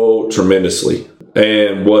so tremendously.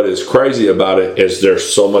 And what is crazy about it is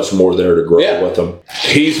there's so much more there to grow with him.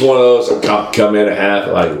 He's one of those that come in at half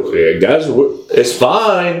like, guys, it's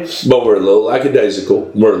fine, but we're a little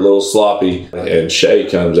lackadaisical. We're a little sloppy. And Shea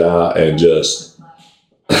comes out and just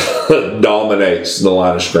dominates the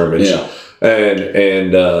line of scrimmage. Yeah.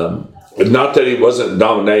 And not that he wasn't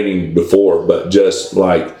dominating before, but just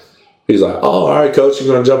like, he's like, oh, all right, coach,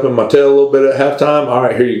 you're going to jump in my tail a little bit at halftime? All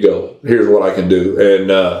right, here you go. Here's what I can do.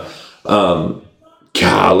 And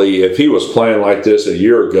golly, if he was playing like this a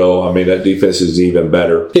year ago, I mean, that defense is even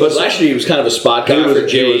better. But last year he was kind of a spot guy for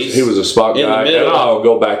Jays. He was a spot guy. And I'll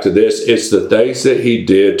go back to this. It's the things that he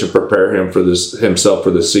did to prepare him for himself for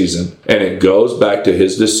this season. And it goes back to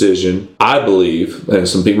his decision, I believe, and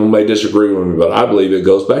some people may disagree with me, but I believe it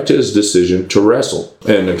goes back to his decision to wrestle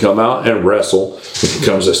and to come out and wrestle. He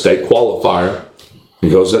becomes a state qualifier. He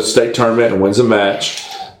goes to that state tournament and wins a match.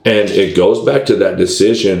 And it goes back to that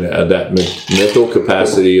decision, that mental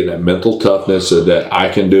capacity and that mental toughness that I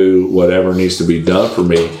can do whatever needs to be done for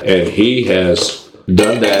me. And he has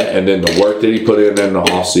done that. And then the work that he put in the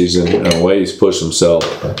off season and the way he's pushed himself.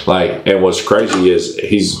 And what's crazy is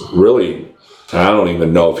he's really, I don't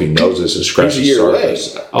even know if he knows this, is scratching the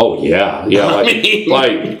surface. Oh, yeah. Yeah.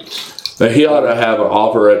 He ought to have an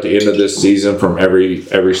offer at the end of this season from every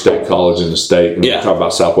state college in the state. And we talk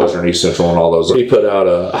about Southwestern, East Central, and all those. He put out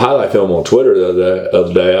a highlight film on Twitter the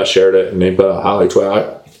other day. I shared it, and he put out a highlight tweet. I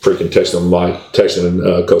freaking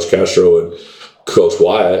texted Coach Castro and Coach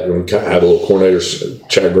Wyatt, and kind of had a little coordinators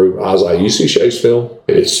chat group. I was like, "You see Shay's film?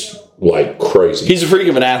 It's like crazy. He's a freak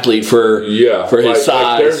of an athlete for his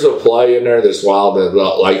size. There's a play in there that's wild. That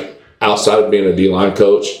like outside of being a D-line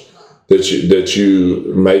coach." That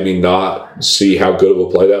you maybe not see how good of a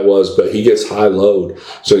play that was, but he gets high load,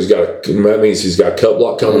 so that means he's got cut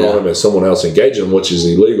block coming on him and someone else engaging him, which is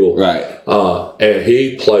illegal. Right. And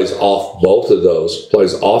he plays off both of those,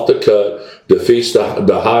 plays off the cut, defeats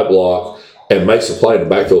the high block, and makes a play in the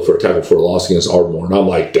backfield for a tackle for a loss against Ardmore. And I'm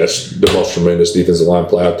like, that's the most tremendous defensive line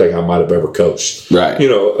play I think I might have ever coached. Right.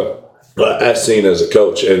 As seen as a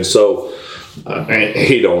coach, and so.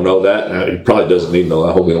 He don't know that. He probably doesn't need to know that.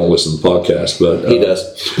 I hope he don't listen to the podcast, but he does.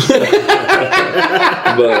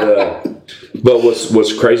 but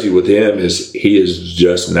what's crazy with him is he is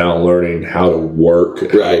just now learning how to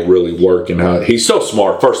work, how to really work, and how he's so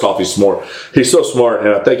smart. First off, he's smart. He's so smart,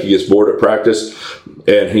 and I think he gets bored at practice,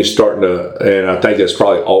 and he's starting to. And I think that's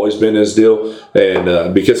probably always been his deal.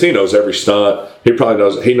 And because he knows every stunt, he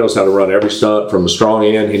knows how to run every stunt from the strong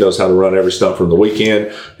end. He knows how to run every stunt from the weak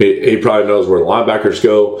end. He probably knows where the linebackers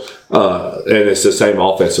go, and it's the same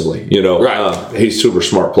offensively. He's a super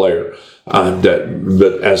smart player.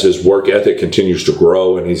 But as his work ethic continues to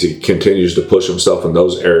grow and he continues to push himself in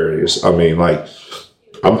those areas, I mean, like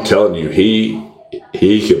I'm telling you,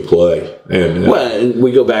 he can play. And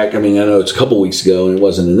we go back. I mean, I know it's a couple weeks ago and it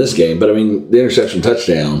wasn't in this game, but I mean, the interception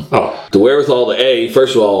touchdown. The wherewithal to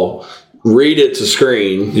first of all, read it to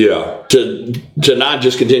screen. Yeah. To not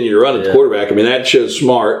just continue to run at the quarterback. I mean, that shows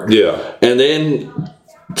smart. Yeah. And then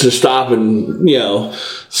to stop and,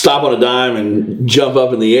 stop on a dime and jump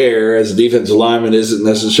up in the air as a defensive lineman isn't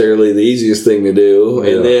necessarily the easiest thing to do.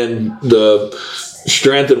 Yeah. And then the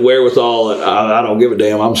strength and wherewithal, and I don't give a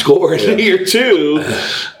damn, I'm scoring here too.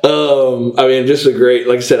 I mean, just a great,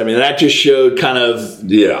 like I said, I mean, that just showed kind of, and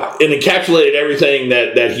encapsulated everything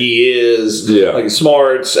that he is, like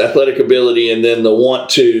smarts, athletic ability, and then the want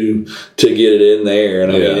to get it in there.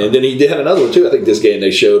 And I mean, and then he did have another one too. I think this game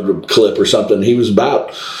they showed a clip or something. He was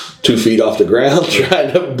about 2 feet off the ground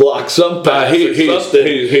trying to block some pass.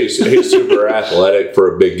 He's super athletic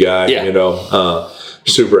for a big guy,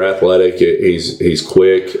 super athletic. He's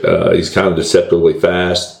quick. He's kind of deceptively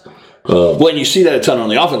fast. When you see that a ton on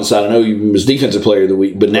the offensive side, I know he was defensive player of the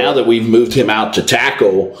week, but now that we've moved him out to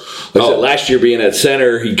tackle, like I said, last year being at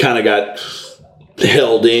center, he kind of got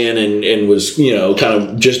held in and was, kind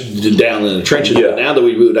of just down in the trenches. Yeah. But now that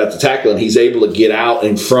we moved out to tackle and he's able to get out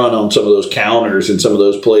in front on some of those counters and some of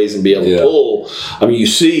those plays and be able to pull, I mean, you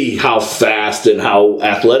see how fast and how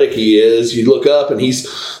athletic he is. You look up and he's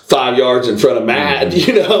 5 yards in front of Matt,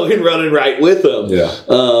 and running right with him. Yeah.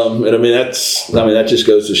 And I mean, that just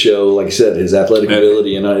goes to show, like I said, his athletic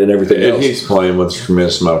ability and everything else. And he's playing with a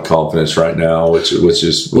tremendous amount of confidence right now, which I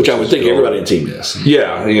would think everybody in the team is.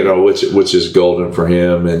 Yeah, which is golden for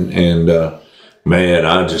him. And man,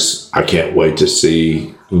 I can't wait to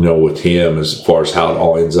see, with him as far as how it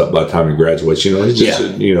all ends up by the time he graduates. He's just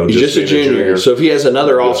a junior. So if he has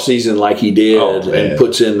another off season like he did and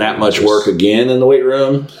puts in that much work again in the weight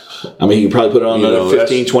room, I mean, he could probably put on another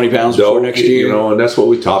 15, 20 pounds before next year. And that's what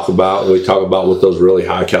we talk about. We talk about with those really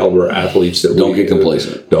high caliber athletes that don't get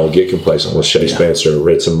complacent. Don't get complacent with Shea Spencer,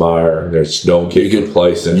 Ritzenmeyer. Don't get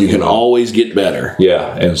complacent. You can always get better.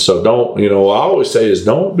 Yeah, and so don't. I always say is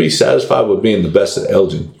don't be satisfied with being the best at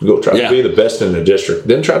Elgin. Go try to be the best in the district.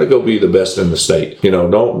 Then try to go be the best in the state.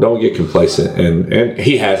 Don't get complacent. And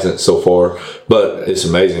he hasn't so far, but it's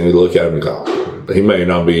amazing. You look at him and go, he may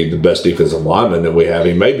not be the best defensive lineman that we have.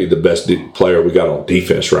 He may be the best player we got on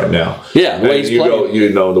defense right now. Yeah, the way he's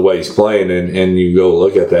playing. The way he's playing, and you go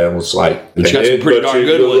look at that, and it's like, he's got some pretty darn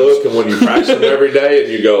good ones. Look, and when you practice him every day,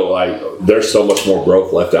 and you go like, there's so much more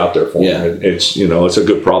growth left out there for him. It's it's a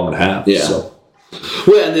good problem to have. Yeah. So.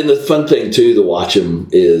 Well, and then the fun thing, too, to watch him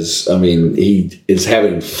is, he is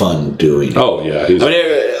having fun doing it. Oh,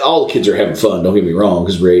 yeah. All the kids are having fun, don't get me wrong,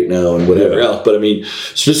 because we're 8-0 and whatever else. But,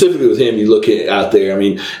 specifically with him, you look out there,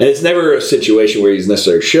 and it's never a situation where he's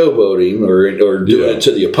necessarily showboating or doing it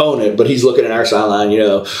to the opponent, but he's looking at our sideline, doing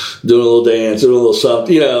a little dance, doing a little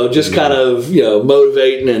something, just kind of,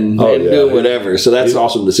 motivating and doing whatever. So that's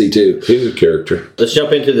awesome to see, too. He's a character. Let's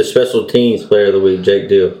jump into the special teams player of the week, Jake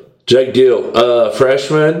Deal. Jake Deal,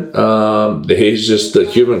 freshman. He's just a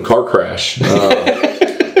human car crash. He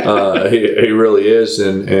really is,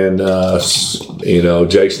 and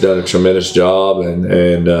Jake's done a tremendous job,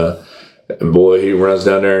 and boy, he runs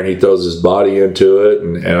down there and he throws his body into it,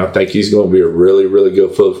 and I think he's going to be a really, really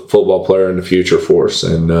good football player in the future for us.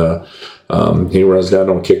 And he runs down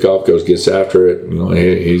on kickoff, gets after it.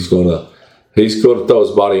 He's going to throw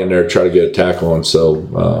his body in there to try to get a tackle on. So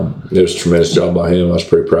it was a tremendous job by him. I was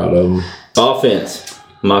pretty proud of him. Offense,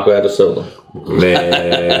 Michael Adesola.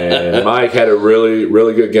 Man, Mike had a really,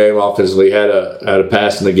 really good game offensively. Had a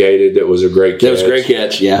pass negated that was a great catch. That was a great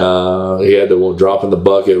catch, yeah. He had the one drop in the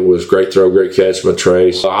bucket. It was great throw, great catch by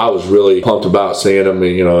Trey. So I was really pumped about seeing him.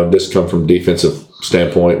 And, this come from defensive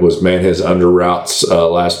standpoint was, his under routes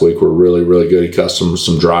last week were really, really good. He cut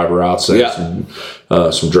some drive routes and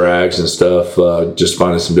some drags and stuff, just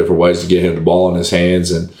finding some different ways to get him the ball in his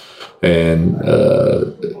hands.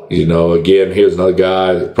 Again, here's another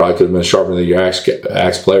guy that probably could have been sharper than your axe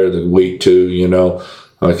player of the week too,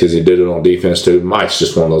 because he did it on defense too. Mike's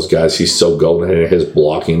just one of those guys. He's so golden. His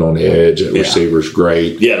blocking on the edge at receiver's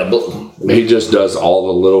great. Yeah, he just does all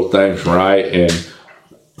the little things right. And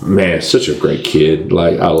man, such a great kid.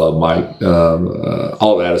 Like, I love Mike.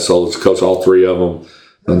 All the Adesola's coach, all three of them.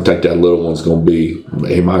 I don't think that little one's going to be.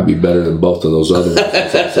 He might be better than both of those other ones.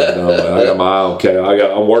 I got my eye on K.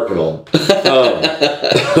 I'm working on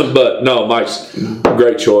him. But no, Mike's a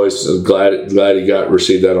great choice. Glad he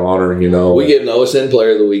received that honor. We gave him the OSN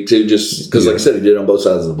Player of the Week too, just because, like I said, he did it on both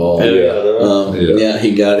sides of the ball.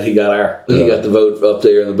 He got the vote up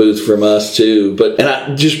there in the booth from us too. But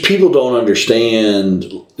people don't understand,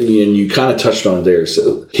 and you kind of touched on it there.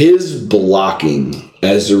 So his blocking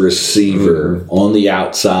as a receiver on the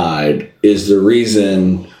outside is the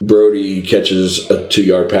reason Brody catches a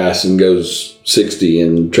 2-yard pass and goes 60,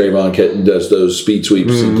 and Trayvon does those speed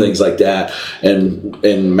sweeps and things like that, and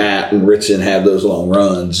Matt and Ritson have those long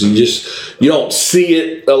runs. You don't see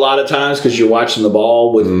it a lot of times because you're watching the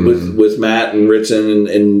ball with Matt and Ritson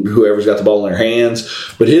and whoever's got the ball in their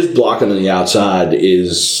hands, but his blocking on the outside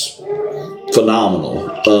is phenomenal,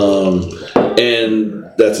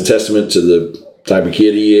 and that's a testament to the type of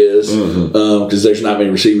kid he is, because there's not many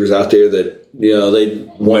receivers out there that they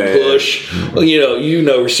one push,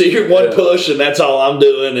 receiver one push, and that's all I'm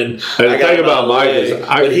doing. And the thing about Mike is,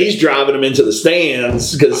 but he's driving them into the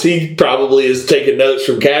stands because he probably is taking notes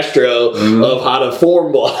from Castro of how to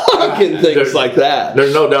form block and things like that.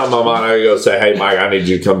 There's no doubt in my mind. I go say, "Hey, Mike, I need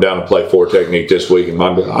you to come down and play 4 technique this week." And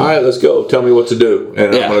Mike goes, "All right, let's go. Tell me what to do,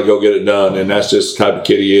 and I'm going to go get it done." And that's just the type of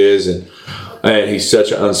kid he is, and he's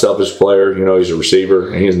such an unselfish player. He's a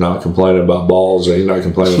receiver, and he's not complaining about balls, or he's not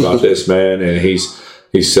complaining about this, man. And he's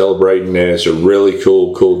celebrating, and it's a really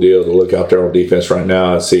cool deal to look out there on defense right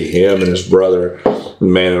now and see him and his brother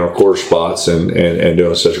manning our quarter spots and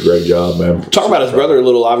doing such a great job, man. Talk about his brother a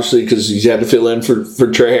little, obviously, because he's had to fill in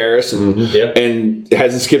for Trey Harris and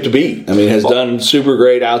hasn't skipped a beat. Has done super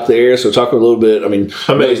great out there. So talk a little bit.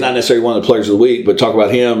 He's not necessarily one of the players of the week, but talk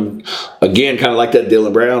about him again, kind of like that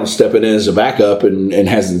Dylan Brown stepping in as a backup and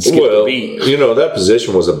hasn't skipped a beat. That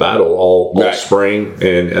position was a battle all spring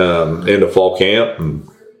and into fall camp, and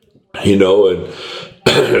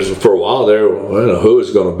for a while there, I don't know who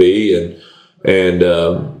it's going to be, and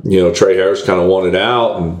Trey Harris kind of wanted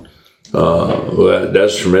out, and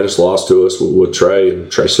that's a tremendous loss to us with Trey.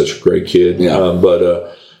 And Trey's such a great kid.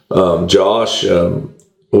 But Josh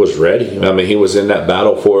was ready. He was in that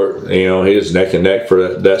battle for it. He was neck and neck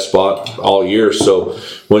for that spot all year. So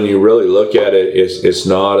when you really look at it, it's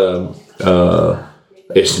not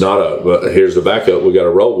here's the backup we got to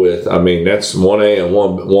roll with. That's 1A and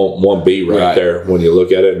 1B right there when you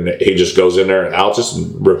look at it. And he just goes in there and out just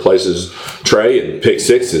replaces Trey and pick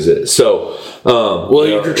sixes it. So Well,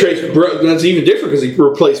 he replaced that's even different because he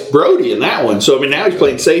replaced Brody in that one. So, I mean, now he's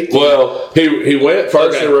playing safety. Well, he went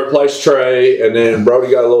first and replaced Trey, and then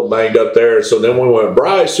Brody got a little banged up there. So then we went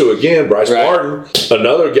Bryce, who again, Bryce Martin,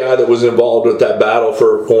 another guy that was involved with that battle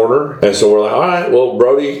for a corner. And so we're like, all right, well,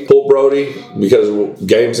 pull Brody because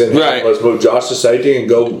game's in hand. Let's move Josh to safety and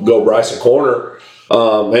go Bryce at corner.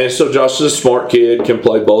 And so Josh is a smart kid, can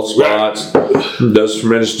play both spots, does a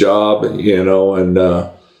tremendous job,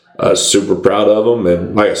 and super proud of him.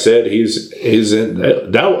 And like I said, he's in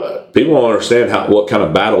that. People don't understand what kind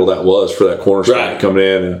of battle that was for that corner spot coming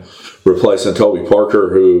in and replacing Toby Parker,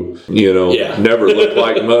 who never looked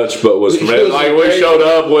like much, but was like we showed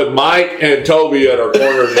up with Mike and Toby at our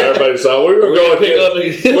corners, and everybody said we were going to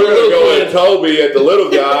go at Toby at the little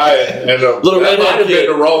guy, and that might have been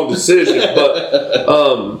the wrong decision,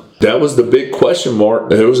 but that was the big question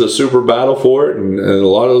mark. It was a super battle for it, and a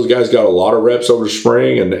lot of those guys got a lot of reps over the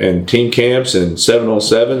spring and team camps and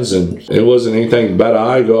 7-on-7s, and it wasn't anything bad.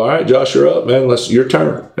 I go, all right, Josh, you're up, man. Your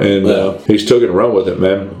turn. And he's took it and run with it,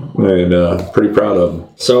 man, and pretty proud of him.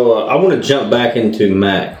 So I want to jump back into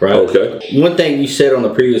Mac, right? Okay. One thing you said on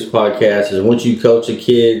the previous podcast is once you coach a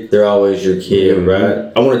kid, they're always your kid,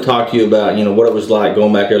 right? I want to talk to you about, what it was like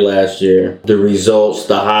going back there last year, the results,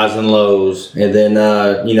 the highs and lows, and then,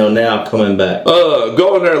 now coming back.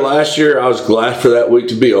 Going there last year, I was glad for that week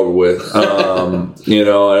to be over with.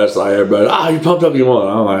 That's like everybody, you pumped up, you won.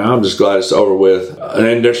 I'm like, I'm just glad it's over with.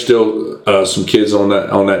 And there's still some kids on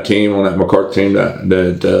that team, on that McCarthy team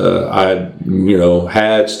that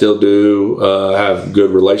I still do have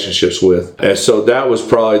good relationships with. And so that was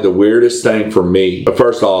probably the weirdest thing for me. But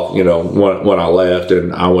first off, when I left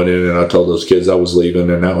and I went in and I told those kids I was leaving,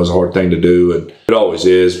 and that was a hard thing to do, and it always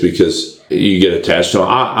is because you get attached to them.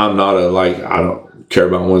 I'm not I don't care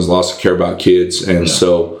about wins, loss, I care about kids. And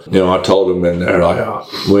so, I told them, and they're like,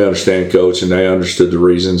 we understand, Coach, and they understood the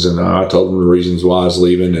reasons, and I told them the reasons why I was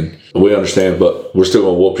leaving, and we understand, but we're still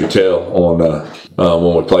going to whoop your tail on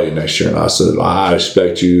when we play you next year. And I said, I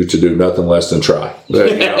expect you to do nothing less than try. So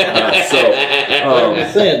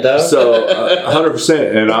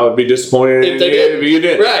 100%, and I would be disappointed if you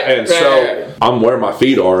didn't. So I'm where my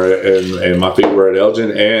feet are, and my feet were at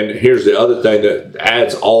Elgin. And here's the other thing that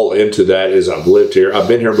adds all into that is I've lived here. I've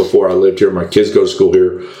been here before I lived here. My kids go to school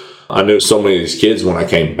here. I knew so many of these kids when I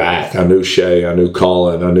came back. I knew Shay, I knew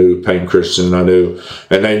Colin, I knew Payne Christian, and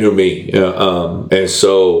they knew me. And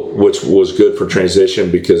so, which was good for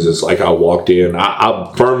transition because it's like I walked in.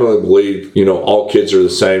 I firmly believe, all kids are the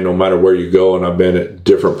same no matter where you go. And I've been at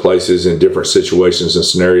different places in different situations and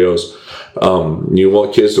scenarios. You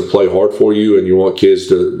want kids to play hard for you, and you want kids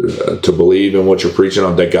to believe in what you're preaching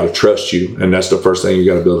on. They got to trust you, and that's the first thing you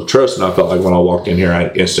got to build a trust. And I felt like when I walked in here, I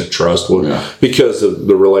had instant trust because of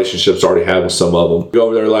the relationships I already had with some of them. Go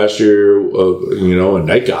over there last year, and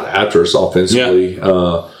they got after us offensively.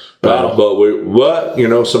 But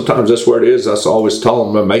sometimes that's where it is. That's always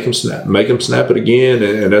tell them, make them snap it again,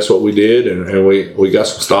 and that's what we did. And we got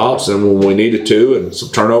some stops, and when we needed to, and some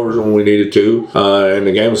turnovers when we needed to, and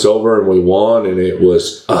the game was over, and we won. And it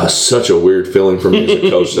was such a weird feeling for me as a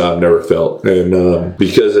coach that I've never felt. And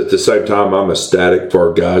because at the same time, I'm ecstatic for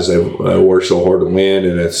our guys. They work so hard to win,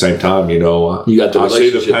 and at the same time, you got I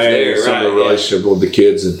see the pain, there, some of the relationship with the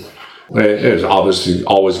kids, and it's obviously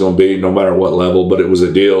always going to be no matter what level, but it was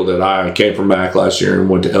a deal that I came from Mac last year and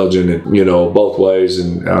went to Elgin, and both ways,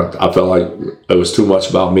 and I felt like it was too much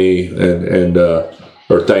about me and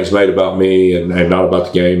or things made about me and not about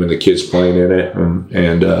the game and the kids playing in it,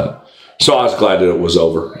 and so I was glad that it was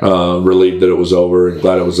over, relieved that it was over, and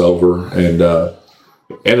glad it was over, and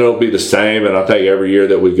it'll be the same. And I think every year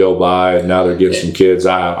that we go by, and now they're getting some kids,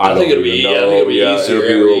 I think it'll be easier. It'll be a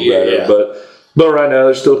little better, But right now,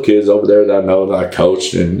 there's still kids over there that I know that I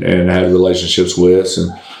coached and had relationships with. And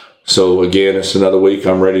so, again, it's another week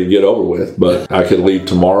I'm ready to get over with. But I could leave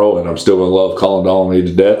tomorrow, and I'm still going to love Colin Donnelly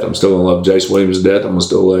to death. I'm still going to love Jace Williams to death. I'm going to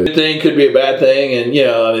still leave. Good thing could be a bad thing. And,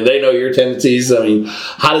 they know your tendencies. I mean,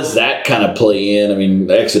 how does that kind of play in? I mean,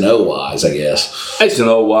 X and O wise, I guess. X and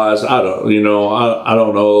O wise, I don't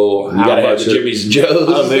know. You got to have the Jimmys and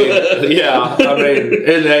Joes.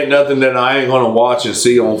 It ain't nothing that I ain't going to watch and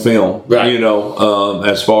see on film. Right.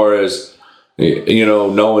 As far as,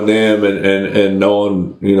 knowing them and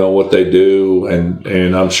knowing, what they do.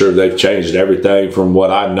 And I'm sure they've changed everything from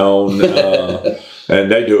what I've known.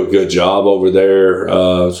 And they do a good job over there,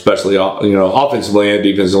 especially, offensively and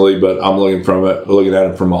defensively. But I'm looking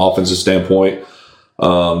at it from an offensive standpoint.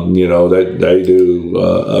 They do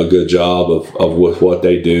a good job of with what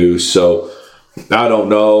they do. So I don't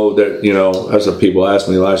know that, as some people asked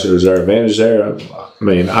me last year, is there an advantage there? I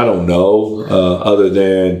mean, I don't know, other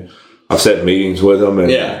than I've sat in meetings with them,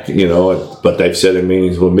 and but they've sat in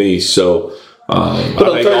meetings with me. So I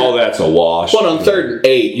think all that's a wash. But on 3rd and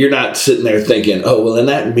 8, you're not sitting there thinking, "Oh, well, in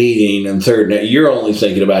that meeting on 3rd and 8, you're only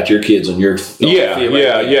thinking about your kids and your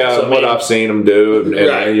So, what I've seen them do, and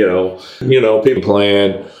right. People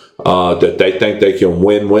playing that they think they can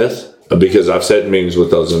win with. Because I've sat in meetings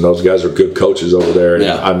with those, and those guys are good coaches over there. And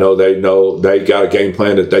I know they got a game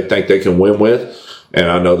plan that they think they can win with. And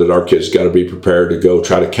I know that our kids got to be prepared to go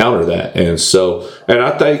try to counter that. And so, and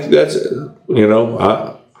I think that's,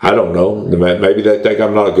 I don't know. Maybe they think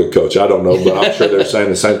I'm not a good coach. I don't know, but I'm sure they're saying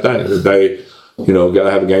the same thing. That they, got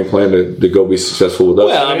to have a game plan to go be successful with us.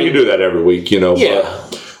 Well, you do that every week, But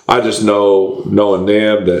I just knowing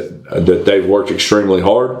them that they've worked extremely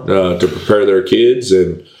hard to prepare their kids,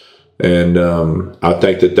 and I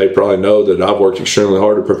think that they probably know that I've worked extremely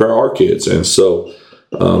hard to prepare our kids, and so.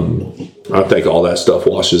 I think all that stuff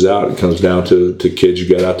washes out. It comes down to kids you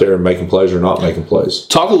get out there and making plays or not making plays.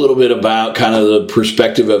 Talk a little bit about kind of the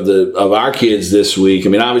perspective of our kids this week. I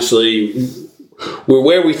mean, obviously, we're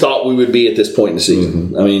where we thought we would be at this point in the season.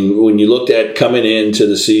 Mm-hmm. I mean, when you looked at coming into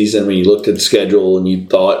the season, when you looked at the schedule and you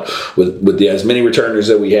thought with as many returners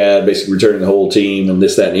that we had, basically returning the whole team and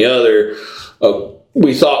this, that, and the other,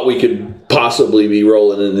 we thought we could possibly be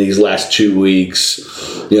rolling in these last 2 weeks.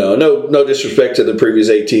 No disrespect to the previous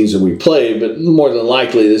 8 teams that we played, but more than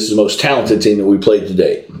likely this is the most talented team that we played to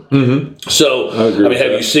date. Mm-hmm. So,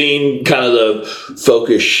 have you seen kind of the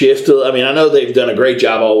focus shift? I mean, I know they've done a great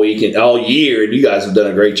job all week and all year, and you guys have done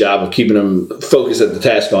a great job of keeping them focused at the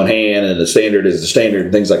task on hand, and the standard is the standard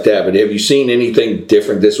and things like that. But have you seen anything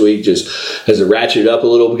different this week? Just has it ratcheted up a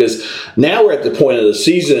little? Because now we're at the point of the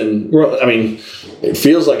season, it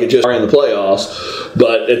feels like it just are in the playoffs,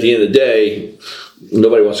 but at the end of the day,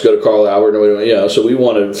 nobody wants to go to Carl Albert. So we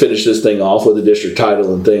want to finish this thing off with a district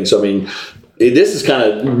title and things. So, I mean, this is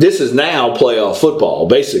now playoff football,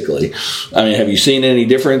 basically. I mean, have you seen any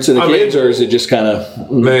difference in the kids, or is it just kind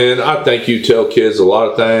of... Man, I think you tell kids a lot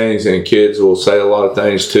of things, and kids will say a lot of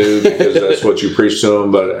things too, because that's what you preach to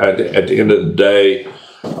them. But at the end of the day,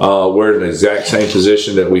 we're in the exact same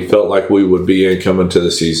position that we felt like we would be in coming to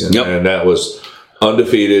the season. Yep. And that was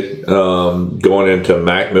undefeated going into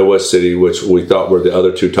Mac Midwest City, which we thought were the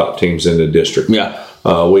other 2 top teams in the district. Yeah.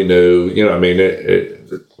 We knew,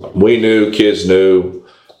 we knew, kids knew,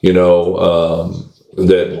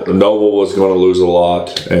 that Noble was going to lose a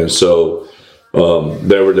lot. And so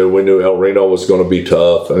we knew El Reno was going to be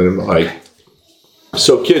tough. And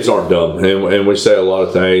so kids aren't dumb, and we say a lot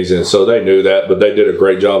of things, and so they knew that, but they did a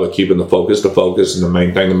great job of keeping the focus, and the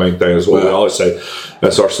main thing is what we always say.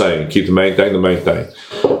 That's our saying: keep the main thing, and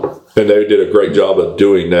they did a great job of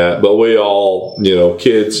doing that. But we all,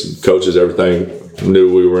 kids, coaches, everything,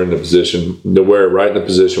 knew we were in the position, right in the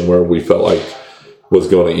position where we felt like was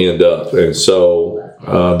going to end up, and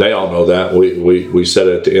so they all know that. We said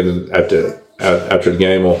it at the end after the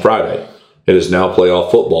game on Friday. It is now playoff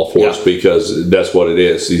football for us, because that's what it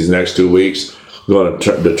is. These next 2 weeks are going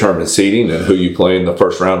to determine seeding and who you play in the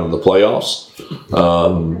first round of the playoffs.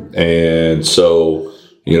 And so,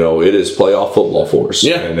 it is playoff football for us.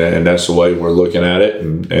 Yeah. And that's the way we're looking at it.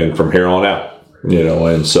 And from here on out,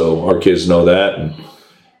 and so our kids know that. And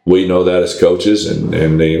we know that as coaches.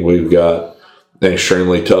 And we've got an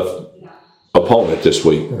extremely tough opponent this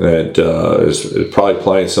week that is probably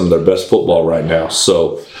playing some of their best football right now.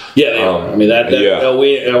 So, that El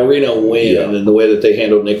Reno win and the way that they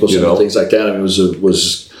handled Nicholson and things like that, was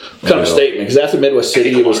kind of a statement, because after Midwest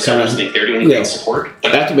City, it was kind of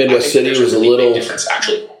after Midwest City was a little difference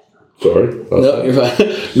actually. Sorry, no, you're fine.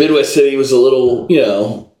 Midwest City was a little,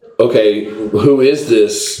 okay, who is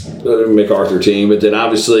this MacArthur team? But then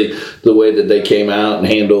obviously the way that they came out and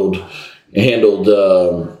handled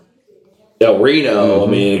El Reno, I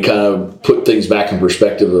mean, it kind of put things back in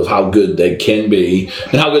perspective of how good they can be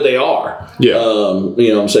and how good they are. Yeah. What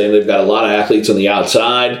I'm saying? They've got a lot of athletes on the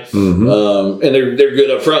outside, and they're good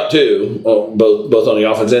up front too, both on the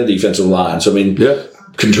offense and defensive line. So, I mean,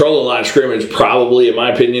 controlling line of scrimmage probably, in my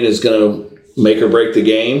opinion, is going to make or break the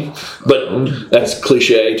game. But that's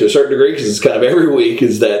cliche to a certain degree, because it's kind of every week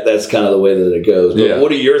that's kind of the way that it goes. But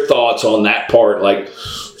what are your thoughts on that part? Like,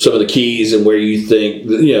 some of the keys and where you think,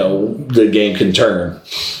 the game can turn?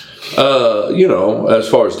 As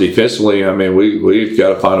far as defensively, I mean, we've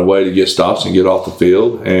got to find a way to get stops and get off the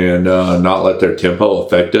field and not let their tempo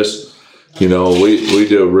affect us. We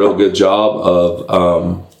do a real good job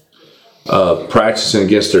of practicing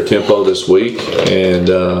against their tempo this week, and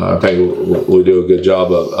I think we do a good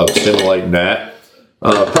job of simulating that,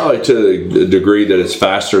 probably to the degree that it's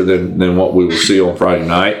faster than what we will see on Friday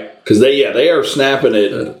night. Because they are snapping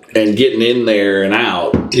it and getting in there and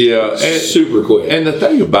out. Yeah, super quick. And the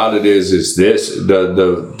thing about it is this: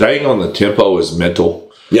 the thing on the tempo is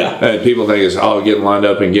mental. Yeah, and people think it's getting lined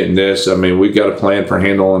up and getting this. I mean, we've got a plan for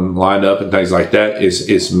handling lined up and things like that.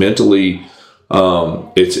 It's mentally,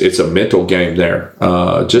 it's a mental game there.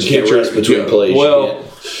 Just you can't rest between plays. Well,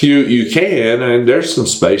 you can, and there's some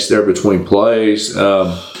space there between plays.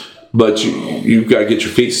 But you've got to get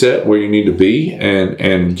your feet set where you need to be,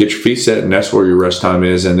 and get your feet set, and that's where your rest time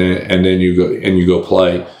is, and then you go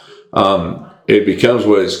play. It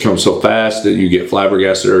becomes comes so fast that you get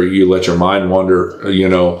flabbergasted, or you let your mind wander,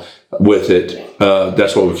 with it.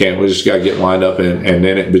 That's what we can't. We just got to get lined up, and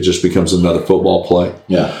then it just becomes another football play.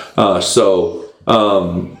 Yeah. I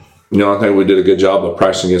think we did a good job of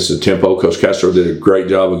practicing against the tempo. Coach Castro did a great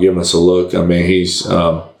job of giving us a look. I mean, he's.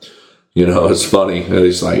 It's funny.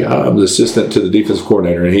 He's like, I'm the assistant to the defensive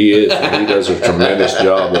coordinator, and he is. And he does a tremendous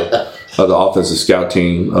job of the offensive scout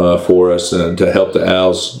team for us and to help the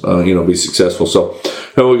Owls, be successful. So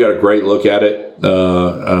we got a great look at it,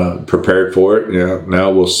 prepared for it.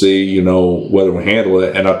 Now we'll see, whether we handle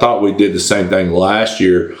it. And I thought we did the same thing last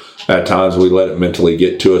year. At times we let it mentally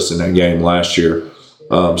get to us in that game last year.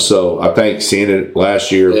 So I think seeing it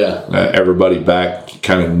last year, everybody back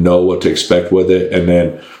kind of know what to expect with it, and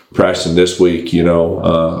then practicing this week,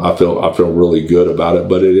 I feel really good about it.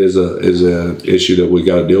 But it is an issue that we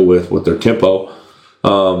got to deal with their tempo.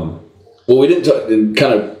 Well, we didn't talk,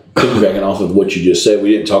 kind of piggybacking off of what you just said.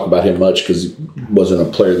 We didn't talk about him much because he wasn't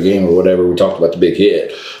a player of the game or whatever. We talked about the big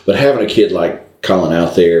hit, but having a kid like Colin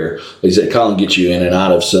out there, like you said, Colin gets you in and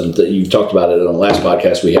out of something. You've talked about it on the last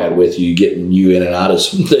podcast we had with you, getting you in and out of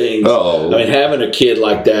some things. Oh, I mean, having a kid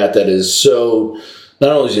like that is so.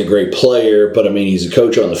 Not only is he a great player, but, I mean, he's a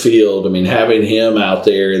coach on the field. I mean, having him out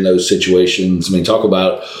there in those situations, I mean, talk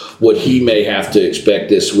about what he may have to expect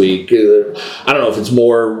this week. I don't know if it's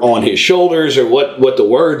more on his shoulders or what the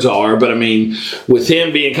words are, but, I mean, with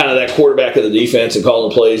him being kind of that quarterback of the defense and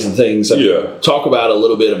calling plays and things, talk about a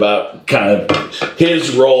little bit about kind of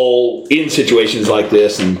his role in situations like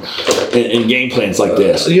this and game plans like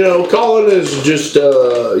this. Colin is just,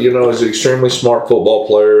 he's an extremely smart football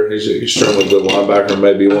player. He's an extremely good linebacker.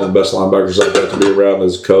 Maybe one of the best linebackers I've got to be around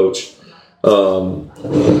as a coach.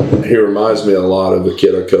 He reminds me a lot of a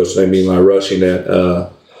kid I coached named Eli Rushing at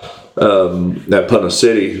Putnam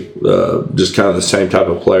City. Just kind of the same type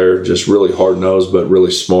of player, just really hard nosed, but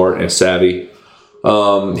really smart and savvy.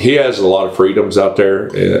 He has a lot of freedoms out there.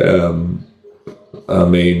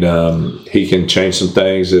 He can change some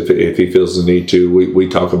things if he feels the need to. We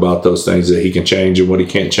talk about those things that he can change and what he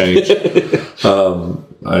can't change.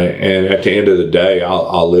 And at the end of the day,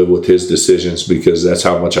 I'll live with his decisions because that's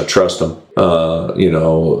how much I trust him.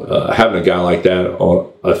 Having a guy like that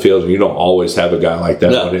on a field, you don't always have a guy like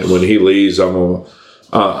that. No. When he leaves, I'm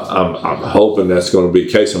hoping that's going to be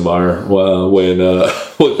Kaisenmeyer when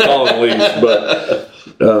Colin leaves. But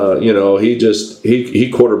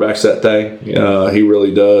he quarterbacks that thing. He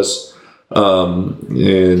really does. I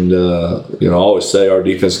always say our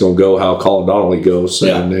defense is going to go how Colin Donnelly goes,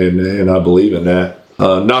 and I believe in that.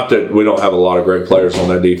 Not that we don't have a lot of great players on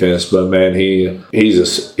that defense, but man, he's a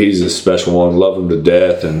special one. Love him to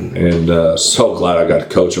death, and so glad I got to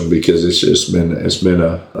coach him because it's been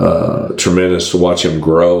a tremendous to watch him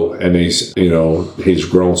grow, and he's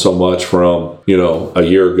grown so much from a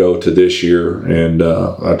year ago to this year, and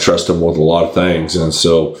I trust him with a lot of things, and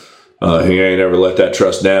so he ain't ever let that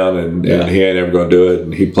trust down, and he ain't ever going to do it,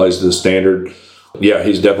 and he plays to the standard. Yeah,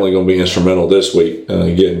 he's definitely going to be instrumental this week,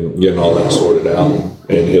 getting all that sorted out,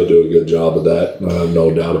 and he'll do a good job of that,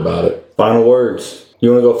 no doubt about it. Final words.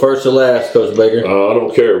 You want to go first or last, Coach Baker? I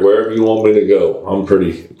don't care. Wherever you want me to go. I'm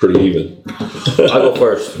pretty even. I'll go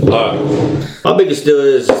first. All right. My biggest deal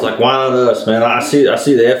is like, why not us, man? I see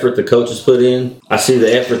the effort the coaches put in. I see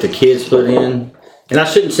the effort the kids put in. And I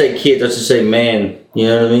shouldn't say kids, I should say man. You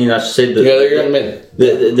know what I mean? I should say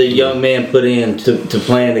the young man put in to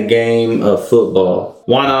playing the game of football.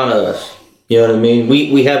 Why not us? You know what I mean?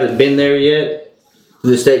 We haven't been there yet,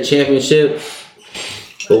 the state championship.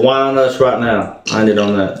 But why not us right now? I ended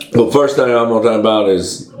on that. Well, first thing I'm going to talk about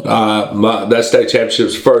is that state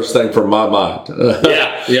championship's first thing from my mind.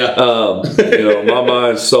 My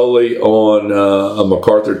mind's solely on a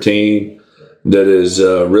MacArthur team that is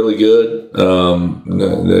really good.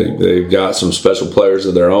 They've got some special players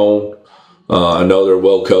of their own. I know they're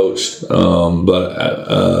well coached, and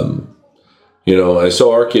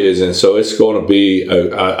so our kids, and so it's going to be.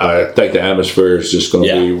 I think the atmosphere is just going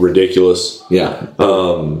to be ridiculous. Yeah,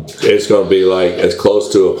 it's going to be like as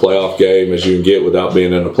close to a playoff game as you can get without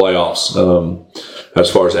being in the playoffs. as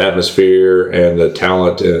far as atmosphere and the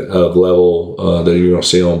talent of level that you're going to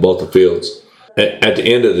see on both the fields. At the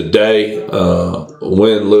end of the day,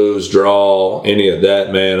 win, lose, draw, any of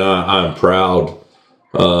that, man, I'm proud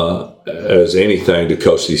as anything to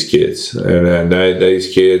coach these kids. And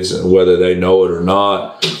these kids, whether they know it or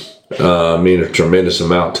not, mean a tremendous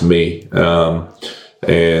amount to me.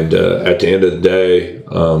 And at the end of the day,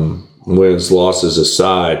 wins, losses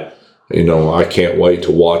aside, I can't wait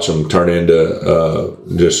to watch them turn into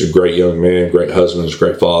just a great young man, great husbands,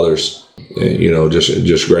 great fathers,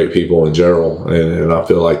 just great people in general. And I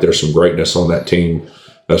feel like there's some greatness on that team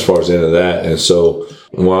as far as the end of that. And so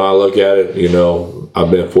when I look at it,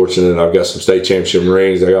 I've been fortunate. I've got some state championship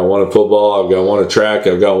rings. I got one in football. I've got one in track.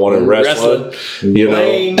 I've got one in wrestling.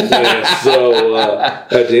 And so at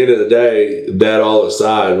the end of the day, that all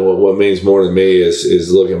aside, what means more to me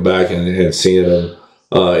is looking back and seeing them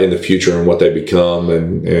in the future and what they become.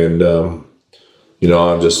 And I'm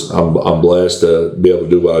blessed to be able to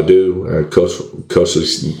do what I do. Coach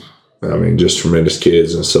these, just tremendous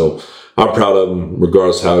kids. And so I'm proud of them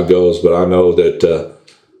regardless of how it goes. But I know that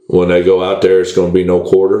when they go out there, it's going to be no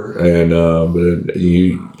quarter. And but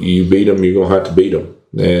you beat them, you're going to have to beat them.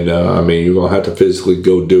 And you're going to have to physically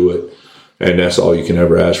go do it. And that's all you can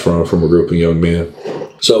ever ask from a group of young men.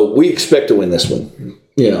 So we expect to win this one.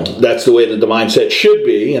 That's the way that the mindset should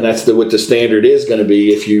be, and that's what the standard is going to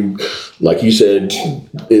be. If you, like you said,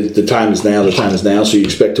 the time is now, so you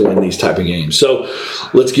expect to win these type of games. So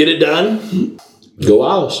let's get it done. Go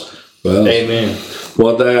Owls. Well, amen.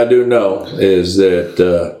 One thing I do know is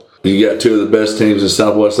that you got two of the best teams in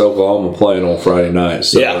Southwest Oklahoma playing on Friday night.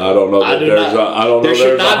 So yeah, I don't know that there's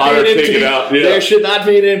a higher ticket out. Yeah. There should not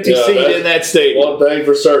be an empty seat in that stadium. One thing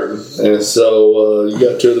for certain. And so you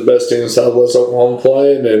got two of the best teams in Southwest Oklahoma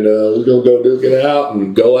playing, and we're going to go duke it out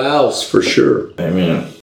and go Owls for sure.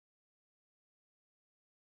 Amen.